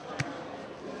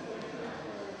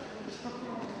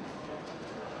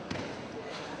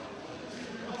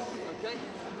 Okay?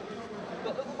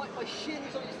 But look at my shin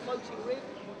is on his floating rib.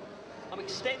 I'm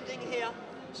extending here,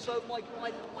 so my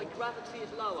gravity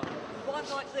is lower. If I'm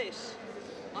like this,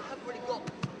 I haven't really got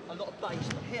a lot of base,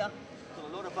 but here, I've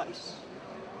got a lot of base.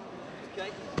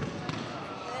 Okay?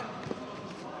 There.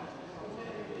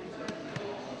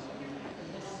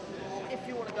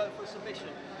 go for a submission.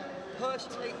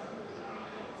 Personally,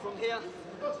 from here,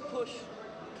 push,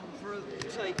 come through,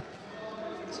 take,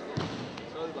 it's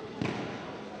over.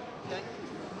 Okay?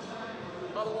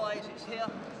 Otherwise, it's here.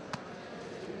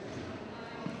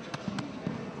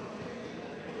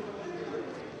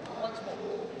 Once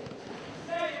more.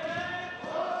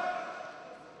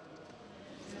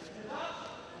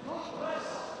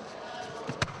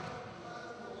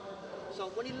 So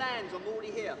when he lands, I'm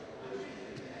already here.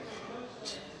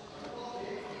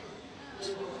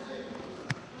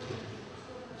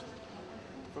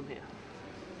 From here.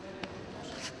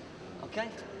 Okay?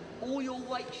 All your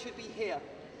weight should be here.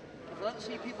 If I don't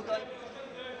see people going,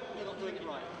 you're not doing it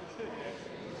right.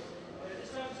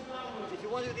 If you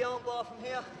want to do the arm bar from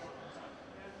here,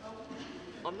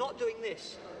 I'm not doing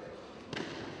this.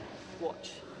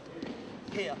 Watch.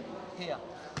 Here, here,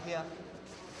 here,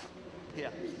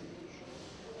 here.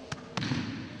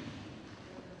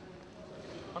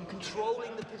 I'm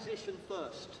controlling the position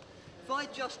first. If I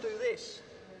just do this,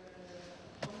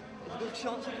 there's a good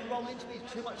chance I can roll into me,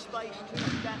 too much space, too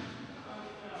much gap.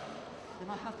 Then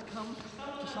I have to come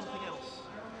to something else,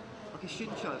 like a shin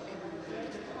choke,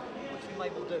 which we may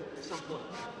well do at some point.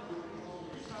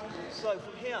 So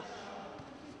from here,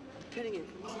 pinning it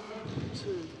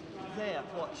to there,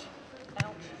 watch,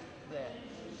 out, there.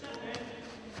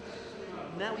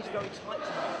 Now he's very tight to me.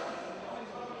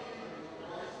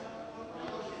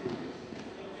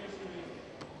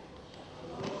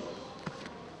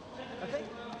 Okay?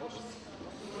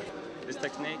 This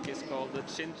technique is called the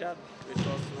chin jab, which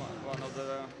was one of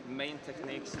the main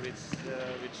techniques which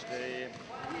the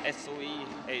SOE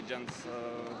agents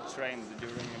trained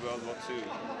during World War II.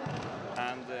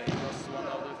 And it was one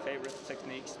of the favorite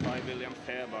techniques by William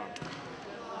Fairbairn.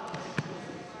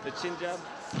 The chin jab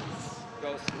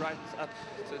goes right up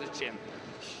to the chin.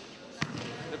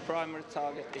 The primary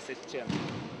target is his chin.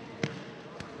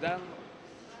 Then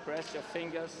press your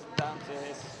fingers down to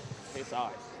his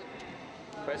eyes.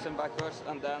 Press him backwards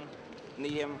and then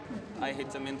knee him. I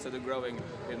hit him into the groin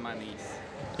with my knees.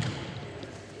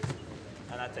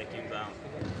 And I take him down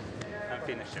and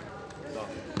finish him. So,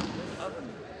 up,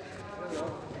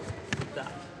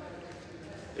 that.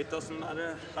 It doesn't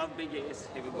matter how big he is,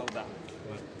 he will go down.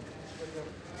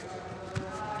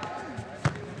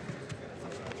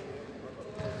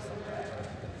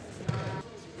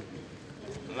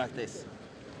 Like this.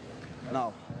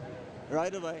 Now,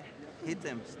 right away, hit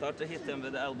him. Start to hit him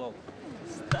with the elbow.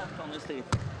 Step on his teeth.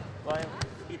 While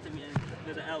hit him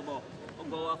with the elbow. Or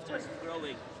go after his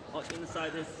groin. Or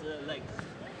inside his legs.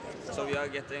 So we are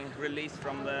getting release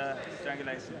from the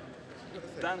strangulation.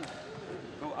 Then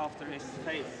go after his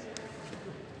face.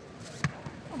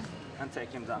 And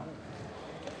take him down.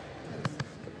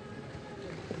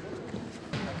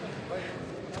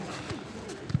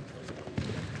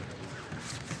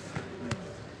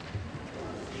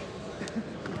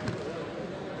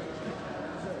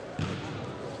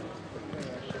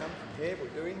 Here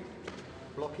we're doing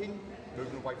blocking,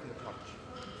 moving away from the punch.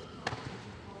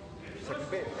 Second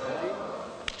bit, ready?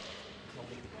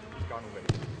 Going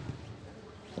already.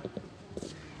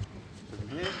 So from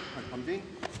here, punch comes in,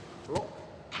 block,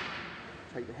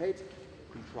 take the head,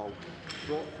 control,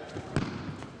 drop,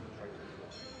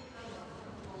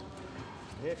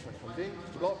 here, punch comes in,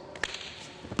 block.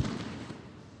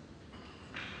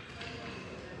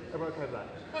 Everyone okay with that?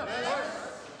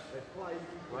 Let's play.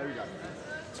 There we go.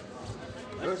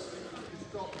 First,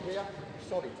 stop here,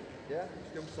 solid, yeah?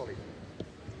 Still solid.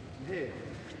 From here.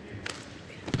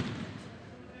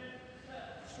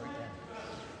 Straight down.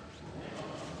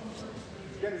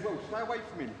 Again as well, stay away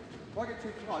from him. If I get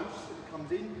too close, it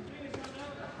comes in.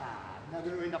 Now we're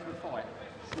going to end up in a fight.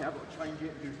 Now I've got to change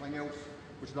it and do something else,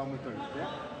 which I don't want to do,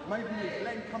 yeah? Maybe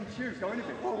let him come to you, go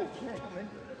anything. Oh, yeah, come in.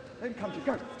 Let him come to you,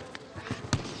 go.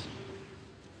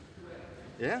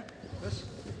 Yeah? Let's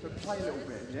play a little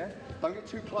bit, yeah? Don't get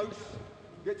too close.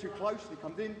 Get too close, and he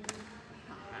comes in.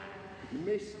 You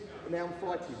miss, and now I'm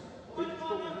fighting. He's as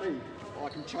strong as me. I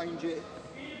can change it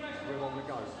where I want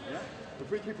to go, yeah? If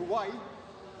we keep away,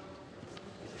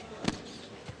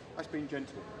 that's being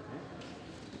gentle. Yeah?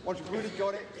 Once you've really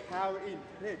got it, power it in.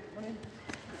 Here, come on in.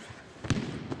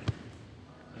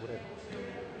 Whatever.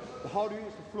 The harder it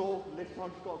is the floor, the less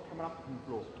time you've got coming up from the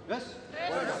floor. Yes?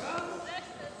 Where we go?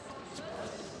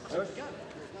 There we go.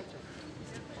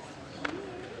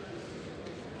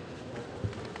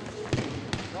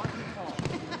 Nice and hard.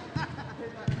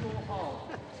 Hit that floor hard.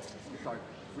 So,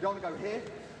 we don't want to go here.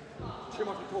 Too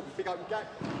much to talk, big open gap.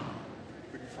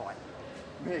 We can fight.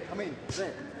 From here, come in.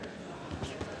 There.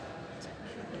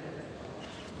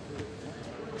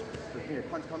 From here,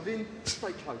 punch comes in.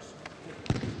 Stay close.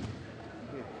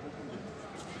 From here.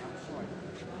 Outside.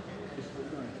 This is what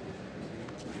we're doing.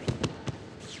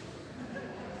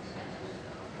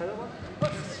 Okay, that one?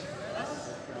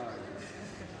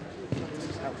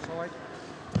 Outside.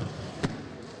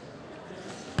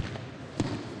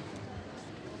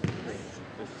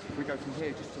 If we go from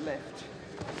here just to left,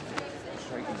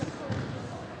 straight in.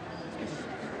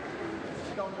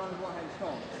 You don't go on the right hand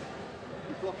stance.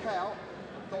 You block out,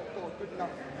 not got a good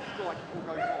enough strike, it all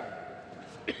goes wrong.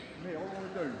 From here, all I want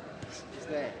to do is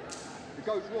there. If it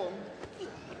goes wrong,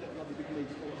 lovely big knee.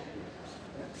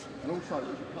 And also, as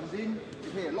it comes in, you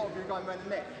hear a lot of you are going around the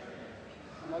neck.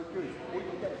 No good. All you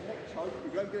can get is neck choke.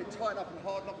 If you don't get it tight enough and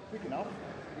hard enough and quick enough,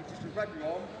 you just grab your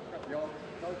arm, no.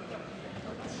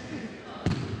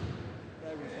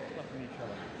 There we start slapping each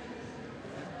other.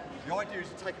 The idea is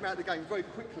to take him out of the game very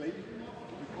quickly.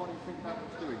 You can't even think about what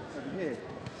he's doing. So from here,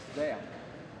 there,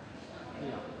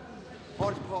 here.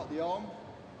 Hardest part of the arm,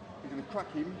 you're going to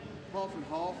crack him half and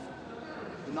half,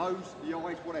 the nose, the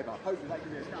eyes, whatever. Hopefully that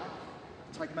gives you enough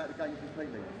to take him out of the game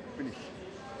completely. Finish.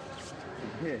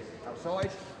 From here,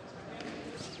 outside.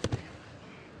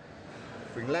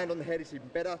 If we can land on the head, it's even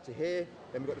better. To here,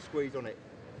 then we've got the squeeze on it.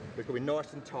 We've got to be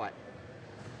nice and tight.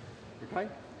 Okay?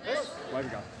 Yes. There we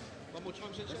go. One more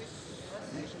time, Sensei.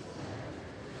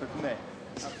 So from there,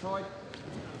 outside.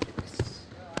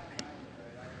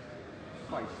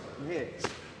 Face. From here,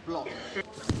 block.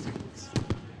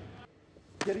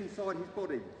 Get inside his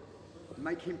body.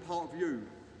 Make him part of you.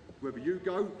 Wherever you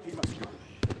go, he must go.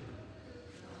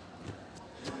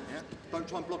 Yeah? Don't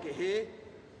try and block it here.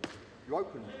 You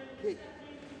open, kick.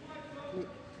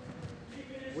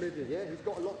 Whatever, yeah? He's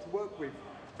got a lot to work with.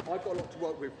 I've got a lot to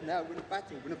work with. Now we're in a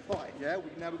battle, we're in a fight, yeah?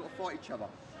 Now we've got to fight each other.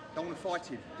 Don't want to fight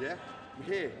him, yeah?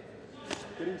 We're here.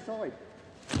 Get inside.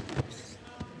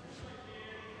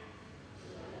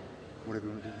 Whatever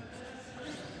you want to do.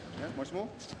 Yeah, once more?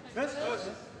 Yes.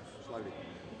 Slowly.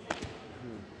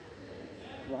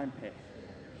 Right pit.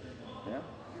 Yeah?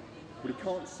 What he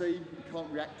can't see, he can't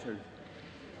react to.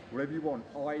 Whatever you want.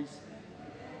 Eyes,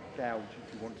 gouge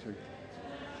if you want to.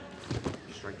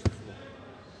 Straight to the floor.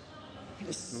 Yes.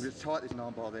 As long as it's tight, there's an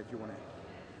arm bar there if you want it.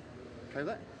 Okay with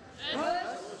that?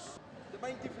 Yes. The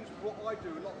main difference with what I do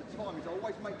a lot of the time is I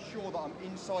always make sure that I'm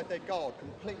inside their guard,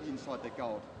 completely inside their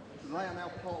guard. Because they are now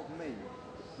part of me.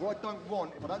 What I don't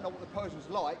want, if I don't know what the person's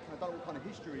like, and I don't know what kind of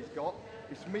history he's got,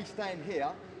 is for me staying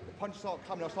here, the punches start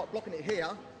coming, I start blocking it here.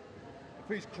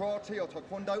 If he's karate or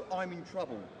taekwondo, I'm in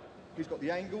trouble. He's got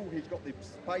the angle, he's got the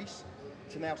space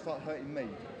to now start hurting me.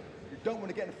 You don't want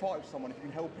to get in a fight with someone if you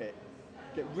can help it.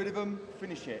 Get rid of them,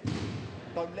 finish it.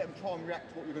 Don't let them try and react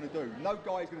to what you're going to do. No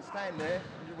guy is going to stand there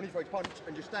when he throws punch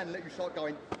and just stand and let you start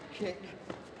going kick,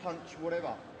 punch,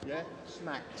 whatever. Yeah?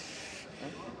 Smack.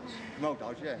 Well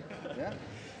does, yeah. Yeah?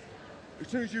 As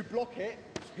soon as you block it,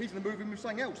 he's going to move him with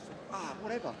something else.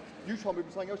 Whatever. You try and move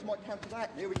with something else, you might counter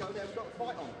that. Here we go, there we've got a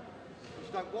fight on. Which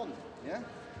you don't want, yeah?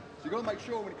 So you've got to make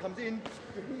sure when it comes in,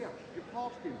 you're here, you're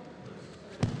past him.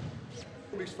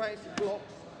 All these fancy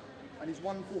blocks and his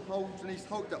wonderful holds and his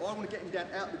hold that I want to get him down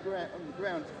out of the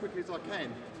ground as quickly as I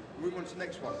can. Move on to the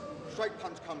next one. Straight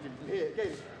punch comes in from here.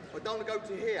 Again, I don't want to go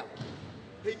to here.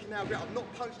 He can now I've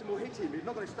not punched him or hit him. He's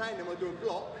not going to stand there when I do a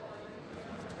block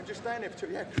and just stand there for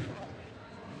 2. Yeah.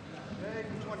 Yeah, you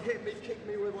can try and hit me, kick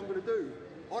me, whatever I'm going to do.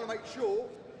 I want to make sure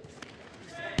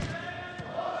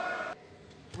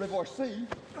whatever I see,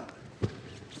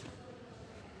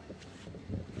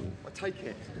 I take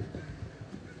it.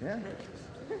 Yeah?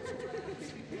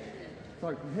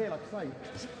 So from here, like I say,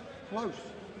 close.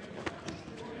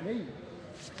 Knee.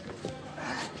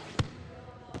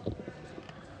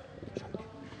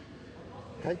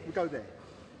 Okay, we go there.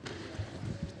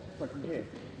 So from here,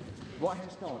 right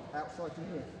hand start, outside from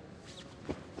here.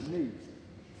 Knee.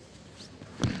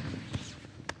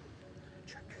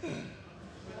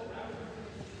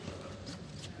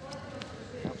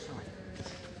 Outside.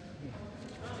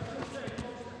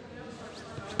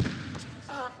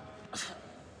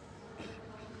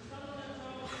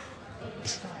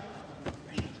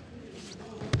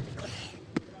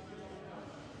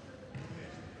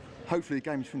 Hopefully the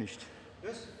game's finished.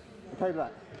 Yes. Okay with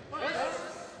that? Yes.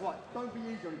 Right, don't be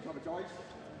easy on each other, guys.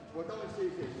 What I don't want to see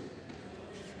is this.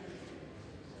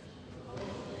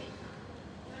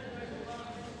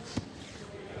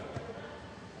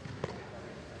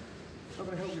 I'm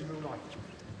going to help you in real life.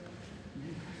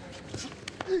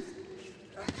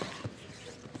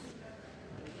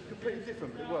 Completely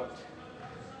different, but it works.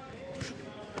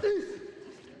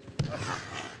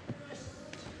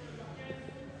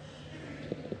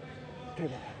 Okay,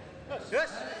 yes.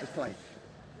 Let's play.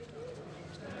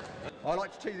 I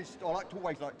like to teach this. I like to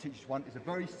always teach this one. It's a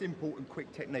very simple and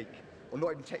quick technique, or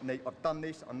not even technique. I've done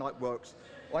this. I know it works.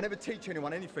 I never teach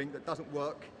anyone anything that doesn't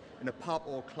work in a pub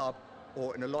or a club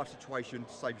or in a life situation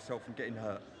to save yourself from getting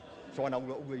hurt. So I know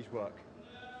all these work.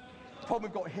 The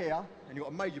problem we've got here, and you've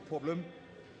got a major problem.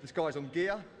 This guy's on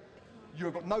gear.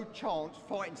 You've got no chance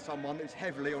fighting someone that's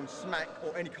heavily on smack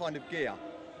or any kind of gear.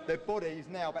 Their body is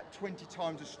now about 20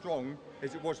 times as strong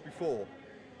as it was before.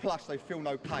 Plus, they feel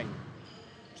no pain.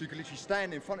 So you can literally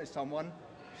stand in front of someone,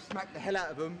 smack the hell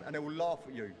out of them, and they will laugh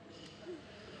at you.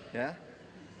 Yeah?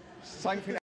 Same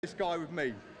thing happened to this guy with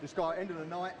me. This guy, end of the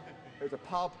night, it was a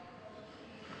pub.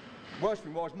 Worst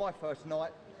thing was, my first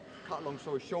night, cut a long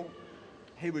story short,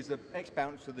 he was the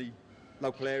ex-bouncer of the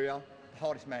local area, the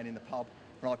hardest man in the pub,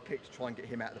 and I picked to try and get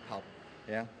him out of the pub.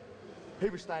 Yeah? He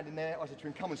was standing there. I said to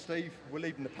him, come on, Steve, we're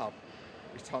leaving the pub.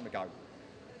 It's time to go.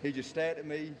 He just stared at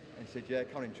me and said, yeah,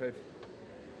 come on, Trev,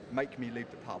 make me leave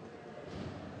the pub.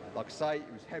 Like I say,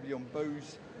 he was heavily on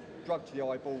booze, drugged to the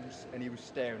eyeballs, and he was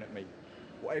staring at me.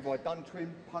 Whatever I'd done to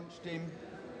him, punched him,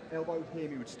 elbowed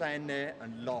him, he would stand there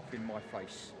and laugh in my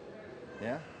face.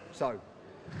 Yeah? So,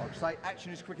 like I say,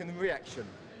 action is quicker than reaction.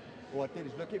 All I did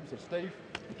is look at him and said, Steve,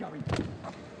 you're going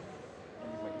up.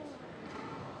 And he went.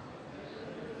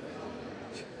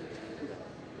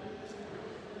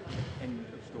 End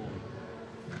of story.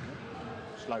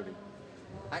 Slowly.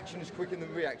 Action is quicker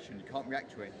than reaction. You can't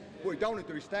react to it. What you don't want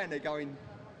to do is stand there going,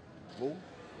 wall,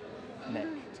 neck,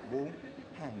 wall,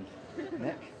 hand,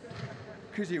 neck.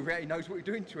 Because he knows what you're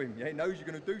doing to him. Yeah? He knows you're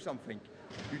going to do something.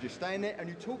 You just stand there and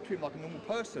you talk to him like a normal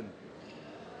person.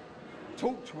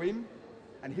 Talk to him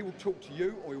and he will talk to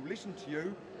you, or he will listen to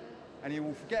you, and he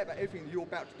will forget about everything that you're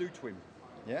about to do to him.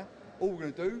 Yeah? All we're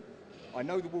going to do, I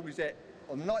know the wall is there.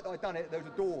 On the night that I done it, there was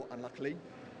a door, unluckily.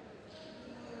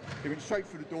 He went straight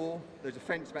through the door. There's a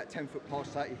fence about 10 foot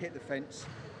past that. He hit the fence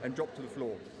and dropped to the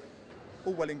floor.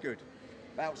 All well and good.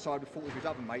 But outside, we thought of his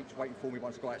other mates waiting for me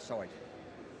once I got outside.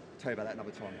 I'll tell you about that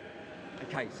another time.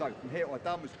 Okay, so from here, what I've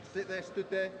done was sit there, stood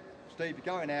there. Steve, you're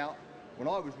going out. When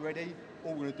I was ready,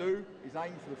 all we're going to do is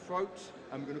aim for the throat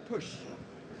and we're going to push.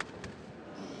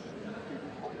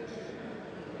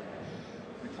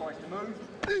 He tries to move.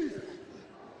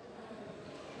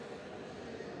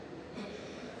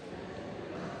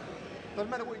 Doesn't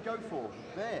matter what you go for.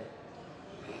 There.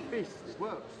 Fist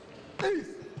works.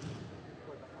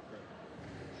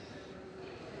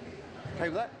 Okay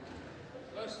with that?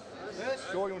 Yes. Yes.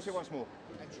 Sure, you want to see it once more?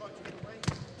 And try to get away.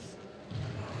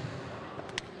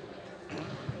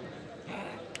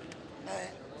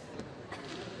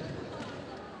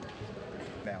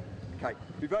 Now, okay,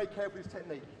 be very careful with this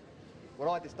technique. When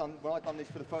I done this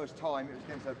for the first time, it was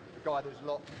against a guy that was a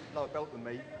lot lower belt than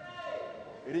me.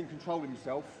 He didn't control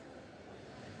himself.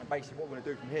 And basically what we're going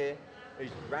to do from here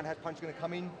is roundhouse punch is going to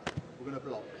come in, we're going to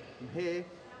block. From here,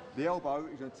 the elbow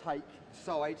is going to take the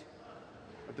side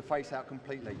of the face out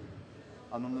completely.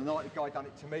 And on the night the guy done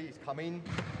it to me, he's come in,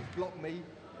 he's blocked me,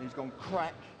 and he's gone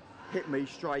crack, hit me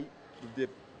straight with the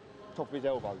top of his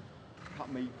elbow.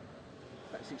 Cut me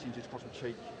about 6 inches across my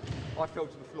cheek. I fell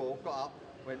to the floor, got up,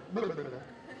 went,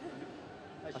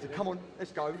 I said, come on,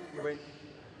 let's go. He went,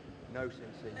 no,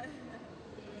 Sensei.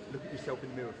 Look at yourself in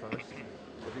the mirror first.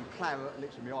 I was in claret,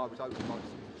 literally my eye was open, like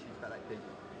 6 inches about that deep.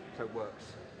 So it works,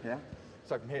 yeah?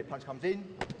 So from here, punch comes in,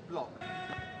 block,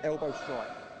 elbow strike,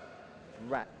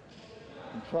 wrap,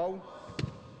 control,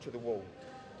 to the wall.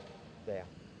 There.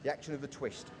 The action of the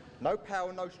twist. No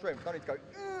power, no strength. Don't need to go,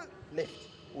 lift.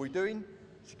 All we're doing,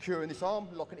 securing this arm,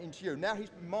 locking it into you. Now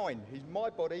he's mine. He's my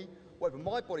body. Whatever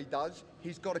my body does,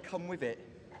 he's got to come with it.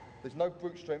 There's no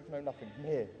brute strength, no nothing. From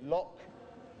here, lock,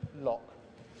 lock.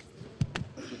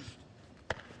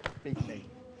 Big knee.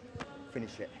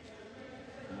 Finish it.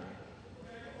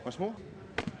 Once more.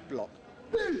 Block.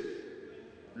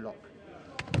 Lock.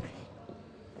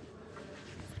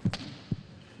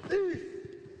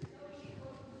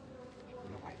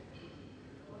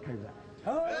 Okay with that?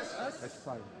 Yes. Let's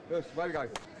play. First, where we go?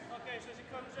 Okay, so as it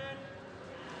comes in,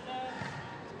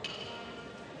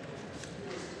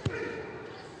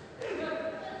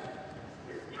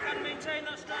 you can maintain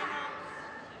that straight arm,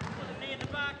 put the knee in the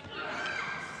back,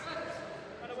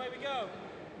 and away we go.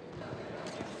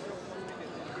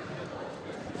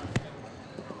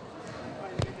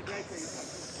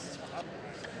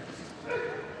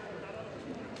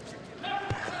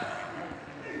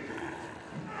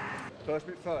 First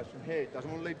bit first, from here, doesn't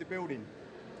want to leave the building.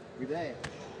 We're there.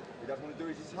 He doesn't want to do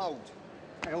is just hold.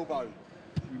 Elbow.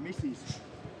 He misses.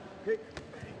 Kick.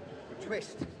 A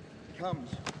twist. He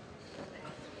comes.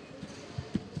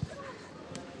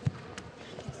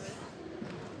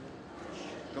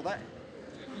 Got that?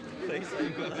 Okay,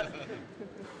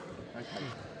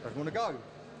 doesn't want to go.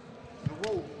 The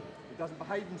wall, he doesn't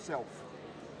behave himself.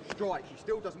 Strike, he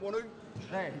still doesn't want to.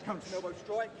 There, he comes to an elbow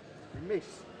strike, we miss.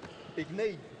 Big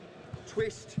knee,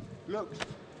 twist, looks,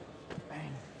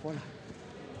 bang, follow.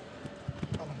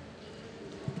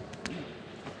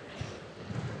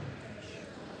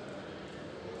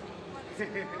 Take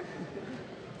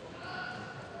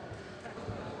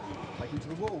him to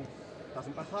the wall,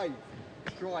 doesn't behave,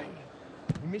 strike,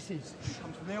 he misses, he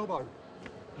comes from the elbow,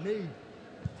 knee,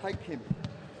 take him.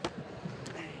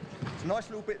 It's a nice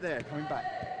little bit there, coming back.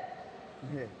 From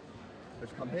here.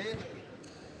 Let's come here,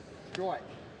 strike,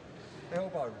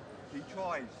 elbow, he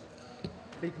tries,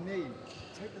 big knee,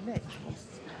 take the neck.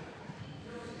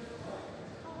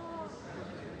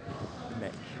 The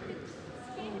neck.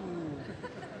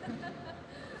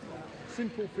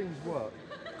 Simple things work.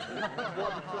 Why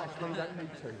the flash when you don't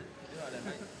need to?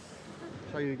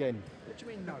 Show you again. What do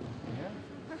you mean no? Yeah?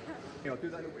 Yeah, I'll do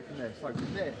that a little bit from there. So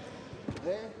from there,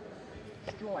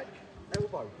 strike,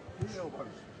 elbow, 3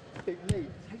 elbows, big knee,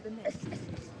 take the neck.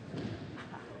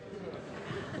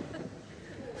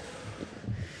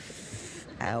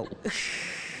 Ow.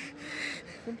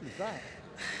 Simple as that.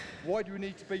 Why do we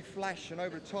need to be flash and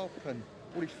over the top and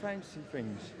all these fancy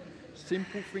things?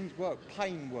 Simple things work.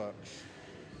 Pain works.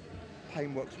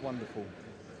 Pain works wonderful.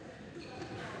 Do you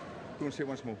want to see it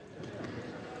once more?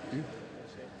 You?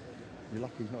 You're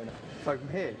lucky he's not enough. So from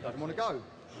here, doesn't want to go.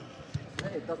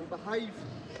 There, doesn't behave.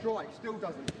 Strike, still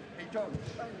doesn't. He jumps.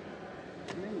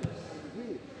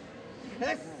 Here.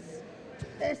 Yes.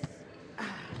 Yes.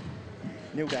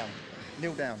 Kneel down.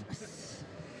 Kneel down.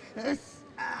 Yes.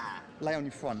 Lay on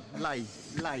your front. Lay.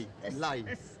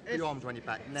 Put your arms around your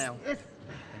back. Now. Thank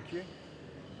you.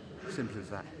 Simple as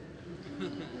that.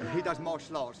 And he does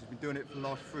martial arts. He's been doing it for the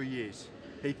last 3 years.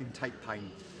 He can take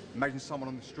pain. Imagine someone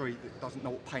on the street that doesn't know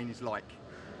what pain is like.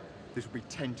 This will be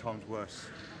 10 times worse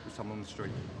with someone on the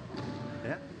street.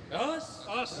 Yeah? Us.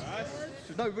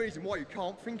 There's no reason why you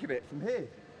can't think of it from here.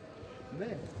 From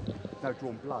there. No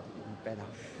drawn blood, even better.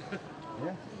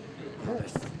 Yeah?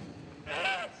 Yes.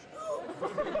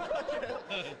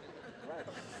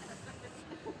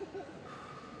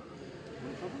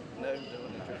 No.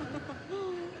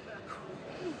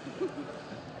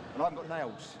 And I haven't got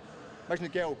nails. Imagine a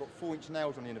girl got 4-inch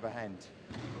nails on the end of her hand.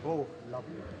 Oh,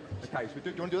 lovely. Okay, so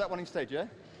do you want to do that one instead, yeah?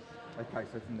 Okay,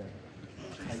 so from there.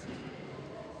 Take.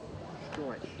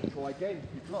 Strike. Try again.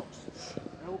 He blocks.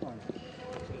 Elbow.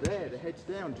 There, the head's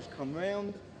down. Just come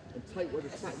round and take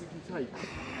whatever slack you can take.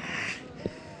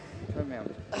 Turn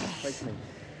round. Face me.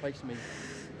 Face me.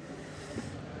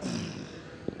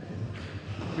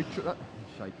 That.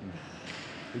 Shaking.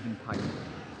 He's in pain.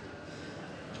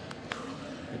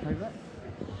 You okay with that?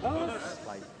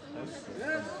 Play.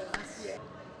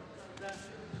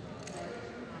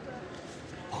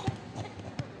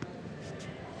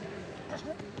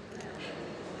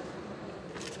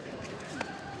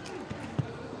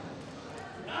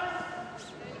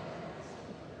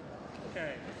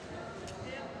 Okay.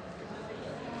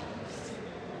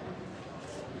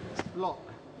 Block.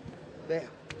 There.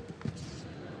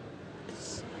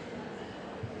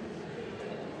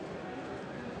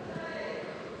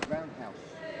 Roundhouse.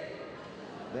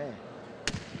 There.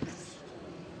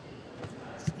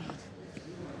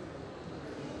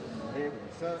 Here we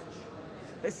can search.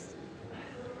 This.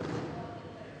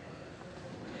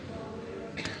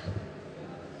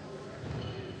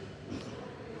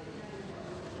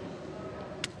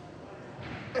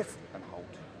 And hold.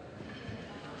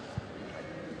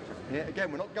 Here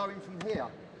again, we're not going from here.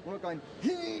 We're not going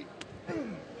here.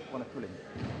 Want to pull him.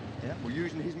 Yeah, we're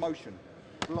using his motion.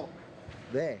 Block.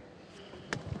 There.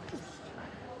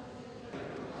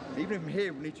 Even from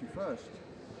here, we need you first.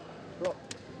 Block.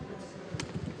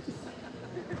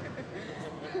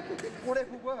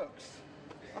 Whatever works.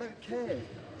 I don't care.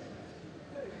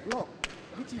 Block.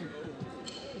 Hit him.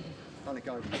 Let it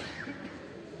go.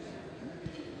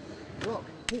 Block.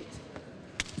 Hit.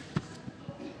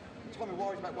 The time he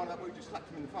worries about one of that, we just slapped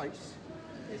him in the face.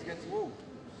 He's against the wall.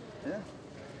 Yeah?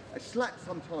 A slap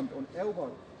sometimes on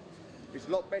elbow is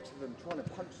a lot better than trying to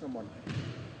punch someone.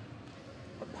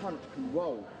 A punch can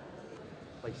roll.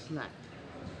 They snap.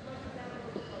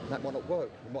 That might not work.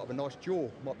 You might have a nice jaw,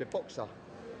 might be a boxer.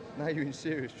 Now you're in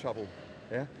serious trouble.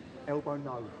 Yeah? Elbow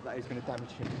no, that is going to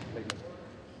damage him completely.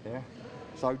 Yeah?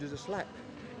 So does a slap.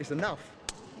 It's enough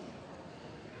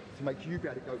to make you be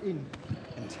able to go in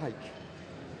and take.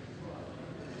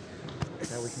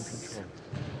 Now we can control.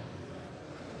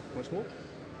 Once more.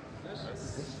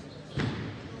 Yes.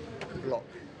 Block.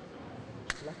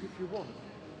 Slap if you want.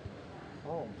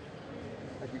 Arm.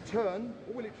 As we turn,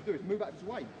 all we literally do is move out of his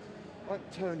way. I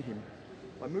don't turn him.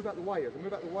 I move out the way. As I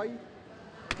move out the way,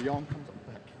 the arm comes up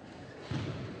the back.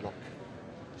 Lock.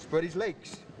 Spread his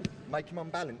legs. Make him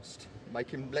unbalanced.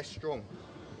 Make him less strong.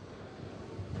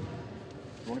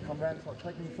 You want to come round, start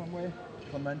taking him somewhere?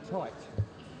 Come round tight.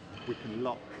 We can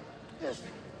lock. Yes.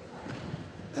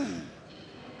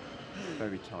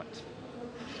 Very tight.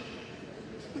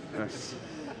 Yes.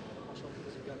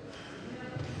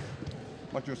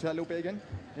 Want you to say that a little bit again?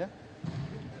 Yeah?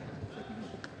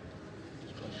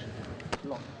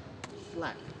 Lock.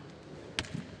 Slap.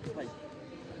 Take.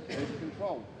 There's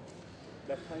control.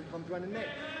 Left hand comes around the neck.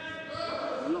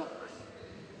 Lock.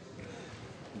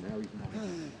 Now he's not.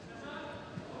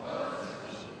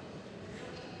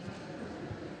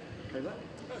 Okay, that?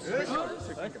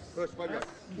 First, wait.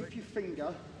 Keep your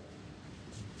finger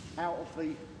out of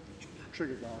the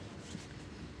trigger guard.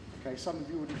 Okay, some of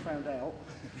you already found out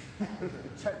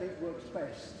the technique works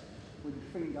best when your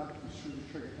finger is through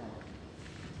the trigger guard.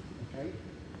 Okay?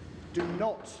 Do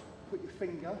not put your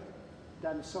finger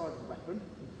down the side of the weapon,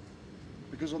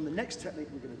 because on the next technique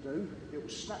we're going to do, it will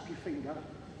snap your finger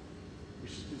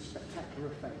with a spectacular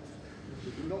effect. So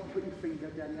do not put your finger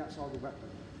down the outside of the weapon.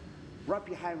 Wrap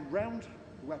your hand round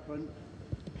the weapon,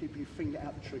 keep your finger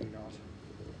out the trigger guard.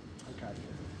 Okay.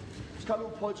 Just a couple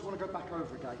of points I want to go back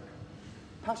over again.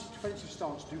 Passive defensive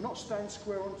stance. Do not stand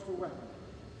square onto a weapon.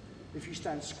 If you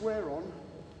stand square on,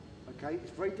 okay,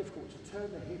 it's very difficult to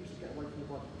turn the hips and get away from the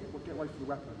body, get away from the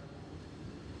weapon.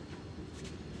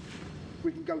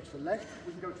 We can go to the left,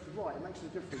 we can go to the right, it makes no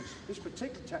difference. This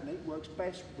particular technique works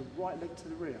best with the right leg to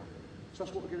the rear. So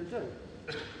that's what we're going to do.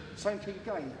 Same thing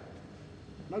again.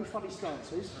 No funny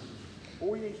stances.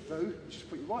 All you need to do is just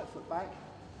put your right foot back.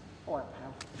 All right,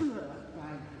 pal.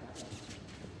 Bang.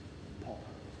 Pop.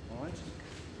 All right?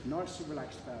 Nice and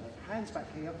relaxed about it. Hands back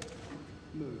here.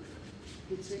 Move.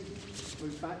 Hitting.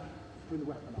 Move back. Bring the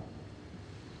weapon up.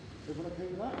 Everyone okay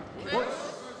with that?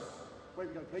 Yes. Where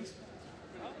we go, please?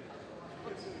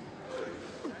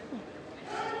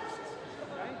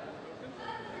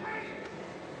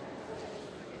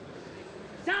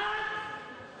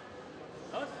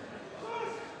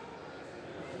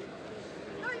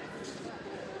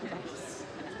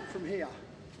 From here,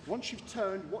 once you've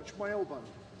turned, watch my elbow.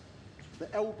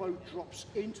 The elbow drops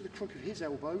into the crook of his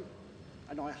elbow,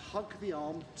 and I hug the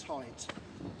arm tight.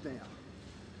 There.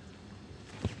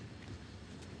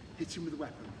 Hit him with the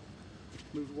weapon.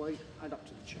 Move away and up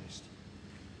to the chest.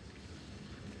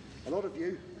 A lot of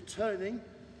you are turning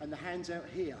and the hand's out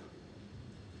here.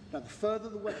 Now, the further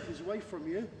the weapon is away from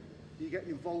you, you're getting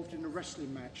involved in a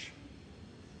wrestling match.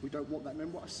 We don't want that.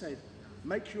 Remember what I said?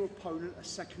 Make your opponent a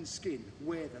second skin.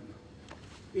 Wear them.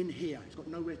 In here. He's got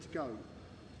nowhere to go.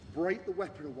 Break the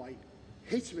weapon away.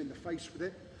 Hit him in the face with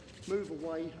it. Move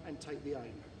away and take the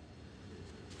aim.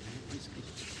 As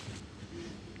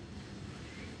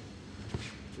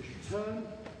you turn,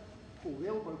 pull the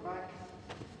elbow back,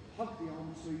 hug the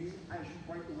arm to you as you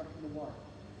break the weapon away.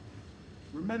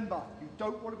 Remember, you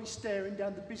don't want to be staring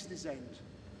down the business end.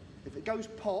 If it goes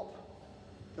pop,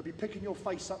 they'll be picking your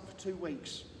face up for 2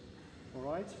 weeks. All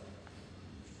right?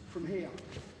 From here,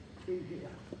 in here,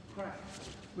 crack,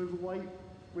 move away,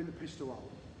 bring the pistol up.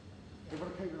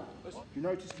 Everyone okay with that? You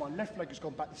notice my left leg has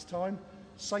gone back this time.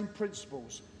 Same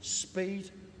principles.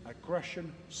 Speed,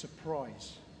 aggression,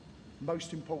 surprise.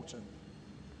 Most important.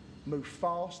 Move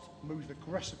fast, move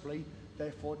aggressively,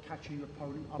 therefore catching your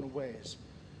opponent unawares.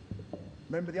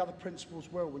 Remember the other principles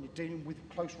well when you're dealing with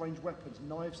close range weapons,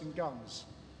 knives and guns.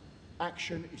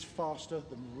 Action is faster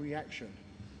than reaction.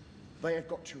 They have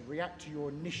got to react to your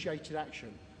initiated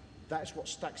action. That's what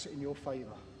stacks it in your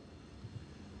favour.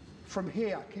 From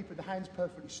here, keeping the hands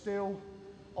perfectly still,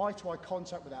 eye-to-eye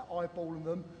contact without eyeballing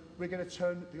them, we're going to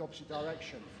turn the opposite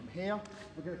direction. From here,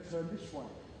 we're going to turn this way.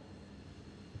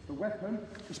 The weapon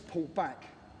is pulled back.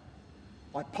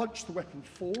 I punch the weapon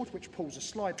forward, which pulls a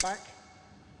slide back,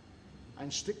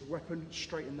 and stick the weapon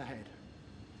straight in the head.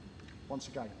 Once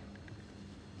again,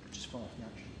 just fire the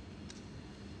action.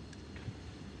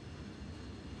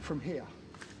 From here,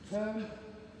 turn,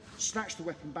 snatch the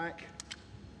weapon back.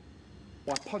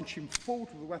 By punching forward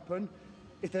with the weapon,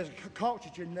 if there's a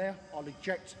cartridge in there, I'll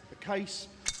eject the case,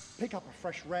 pick up a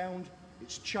fresh round,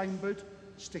 it's chambered,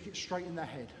 stick it straight in their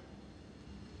head.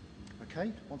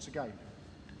 Okay, once again,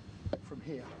 from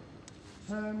here,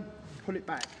 turn, pull it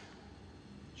back,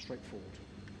 straight forward.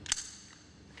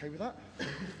 Okay with that?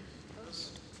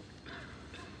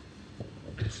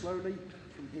 Slowly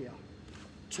from here.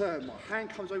 Turn, my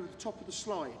hand comes over the top of the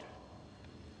slide.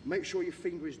 Make sure your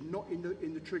finger is not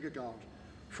in the trigger guard.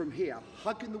 From here,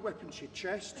 hugging the weapon to your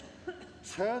chest,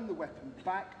 turn the weapon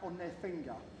back on their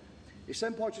finger. If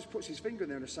Senpai just puts his finger in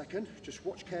there in a second, just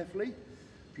watch carefully.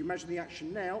 If you imagine the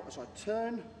action now, as I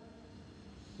turn,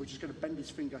 we're just going to bend his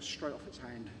finger straight off its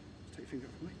hand. Take your finger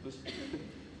off from me.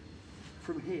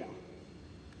 From here,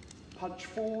 punch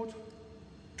forward,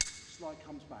 slide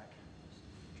comes back.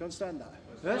 Do you understand that?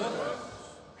 Yes.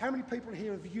 How many people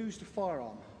here have used a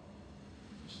firearm?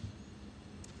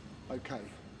 Okay,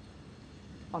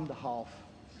 under half.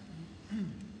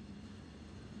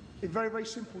 In very, very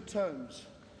simple terms,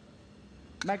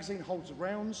 magazine holds the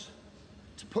rounds.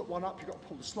 To put one up, you've got to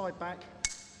pull the slide back,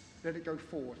 let it go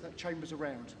forward. That chamber's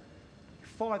around. You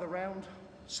fire the round,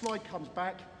 slide comes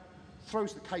back,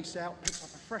 throws the case out, picks up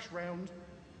a fresh round,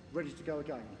 ready to go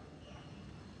again.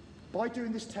 By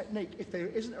doing this technique, if there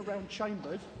isn't a round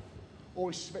chambered, or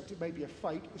we suspect it may be a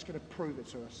fake, it's going to prove it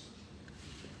to us.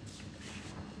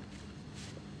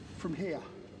 From here,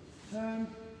 turn,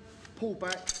 pull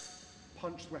back,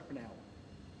 punch the weapon out.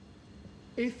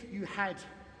 If you had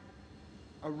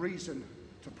a reason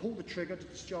to pull the trigger to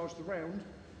discharge the round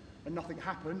and nothing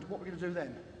happened, what are we going to do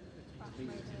then?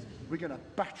 We're going to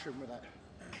batter him with it.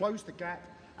 Close the gap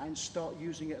and start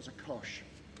using it as a cosh.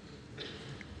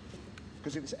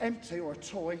 Because if it's empty or a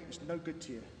toy, it's no good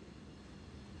to you.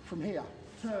 From here,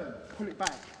 turn, pull it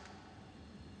back.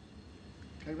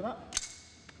 Okay with that?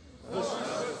 Yes.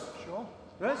 Sure?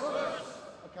 Yes?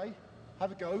 Okay,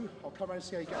 have a go. I'll come around and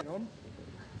see how you're getting on.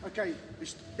 Okay,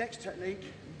 this next technique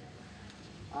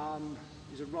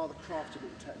is a rather crafty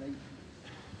little technique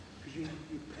because you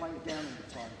play it down all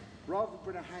the time. Rather than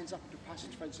bring our hands up into a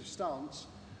passive defensive stance,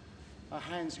 our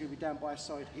hands are going to be down by our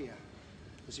side here,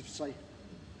 as if to say,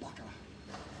 bugger.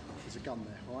 There's a gun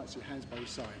there, all right? So your hands by your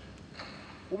side.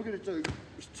 What we're going to do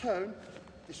is turn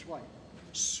this way,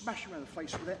 smash him around the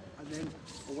face with it, and then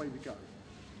away we go.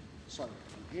 So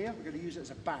from here, we're going to use it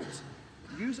as a bat.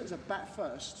 Use it as a bat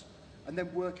first, and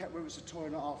then work out whether it's a toy or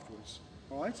not afterwards.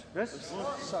 All right? Yes.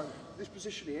 So this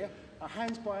position here, our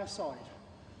hands by our side,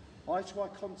 eye to eye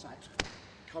contact.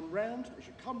 Come round. As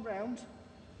you come round,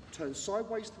 turn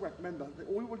sideways to the weapon. Remember,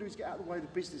 all you want to do is get out of the way of the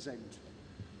business end.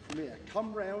 From here,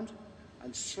 come round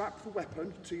and slap the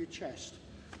weapon to your chest.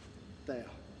 There.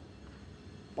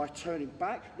 By turning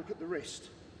back, look at the wrist.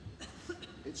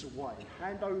 It's away.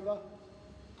 Hand over,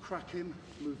 crack him,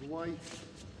 move away,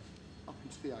 up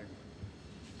into the aim.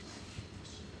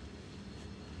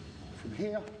 From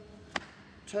here,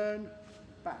 turn,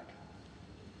 back,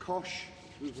 cosh,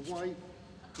 move away,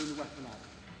 bring the weapon up.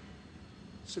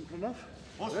 Simple enough?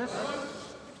 Yes.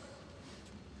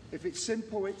 If it's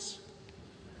simple, it's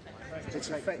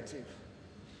effective.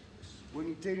 When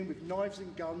you're dealing with knives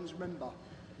and guns, remember,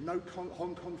 no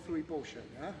Hong Kong Phooey bullshit,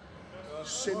 yeah?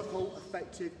 Simple,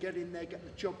 effective, get in there, get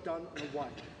the job done, and away.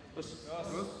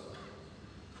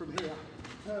 From here,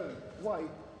 turn, away,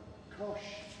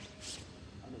 cosh,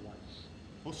 and away.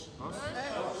 From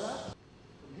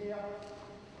here,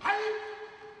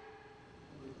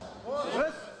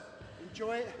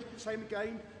 enjoy it, same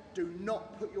again. Do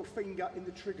not put your finger in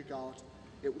the trigger guard.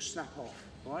 It will snap off.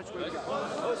 All right, where we go.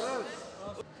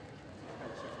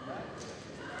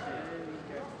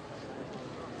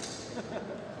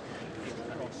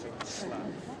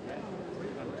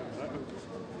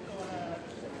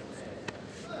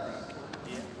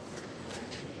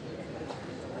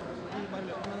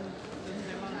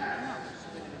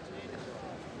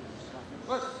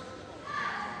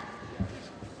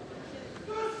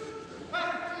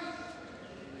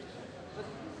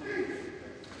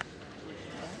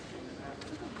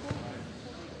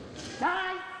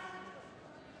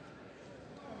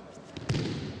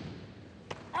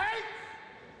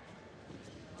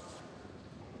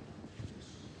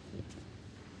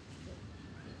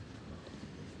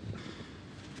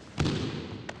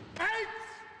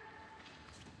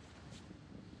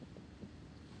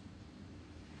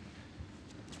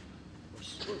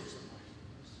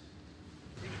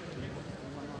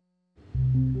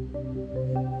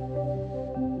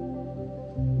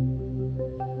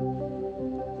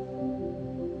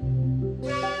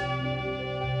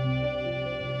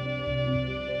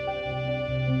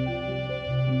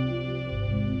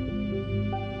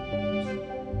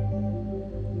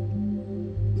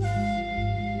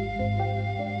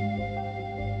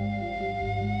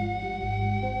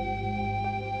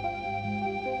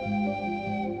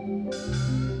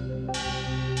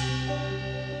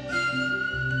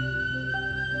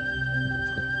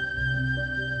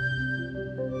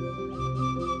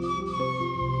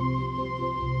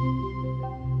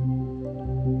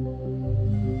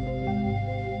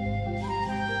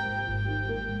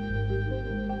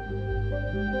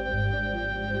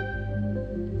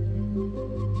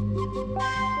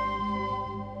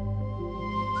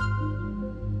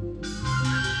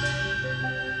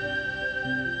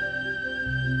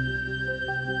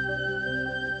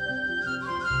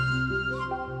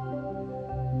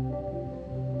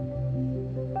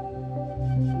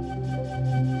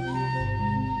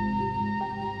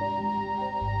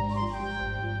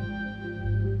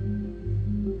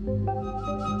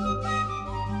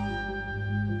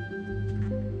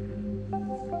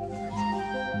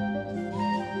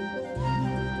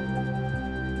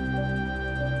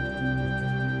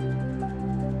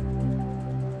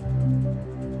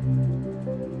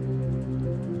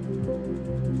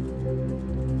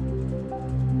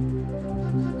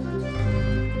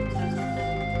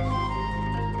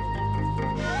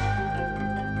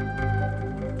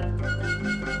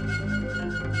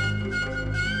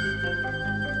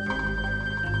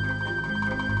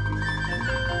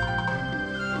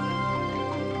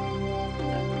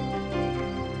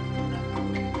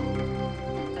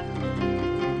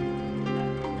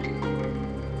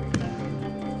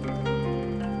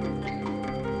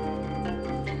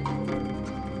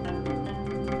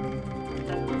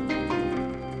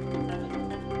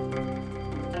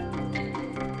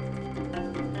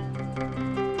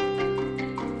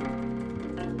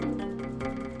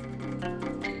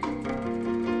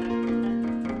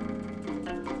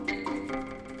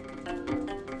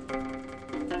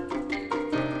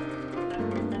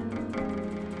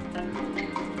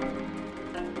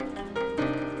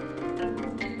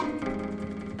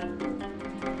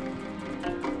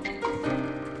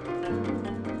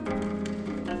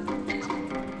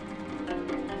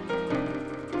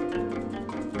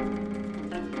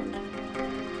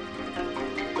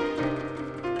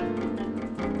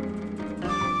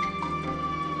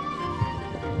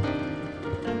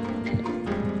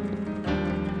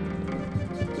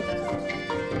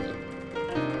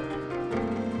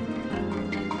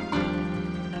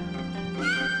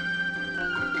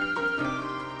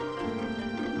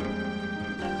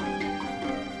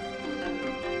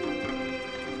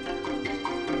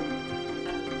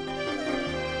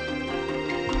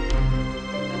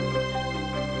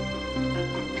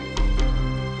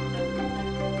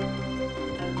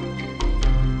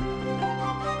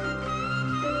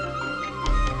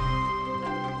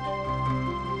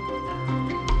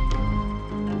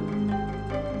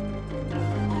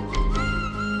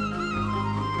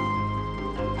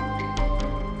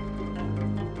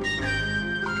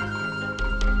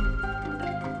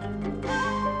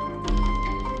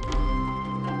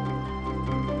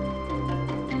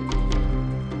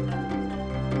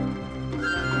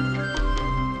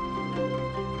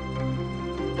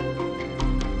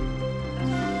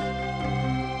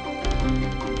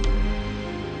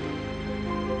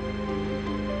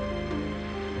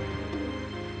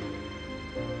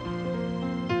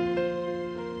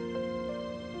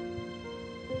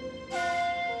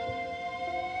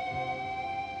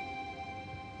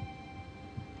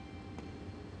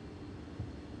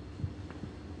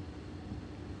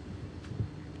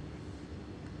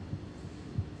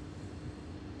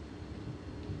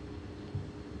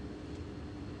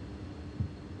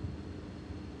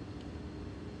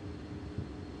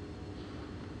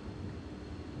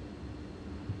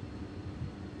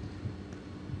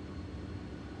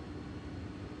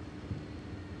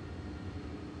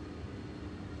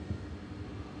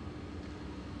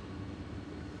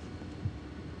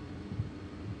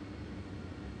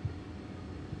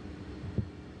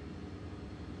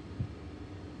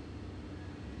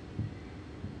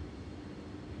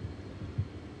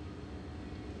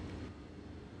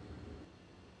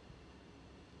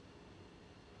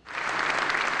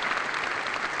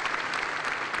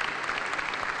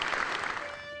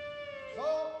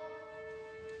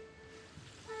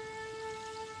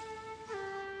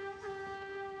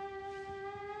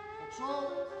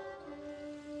 Control.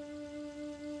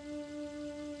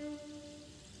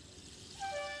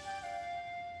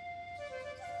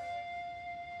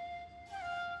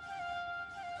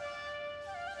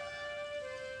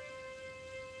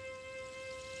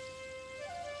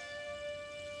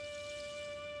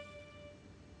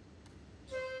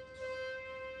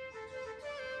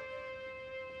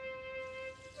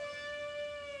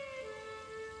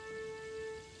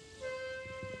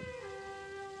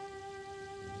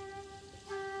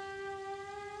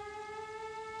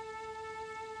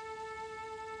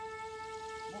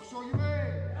 So you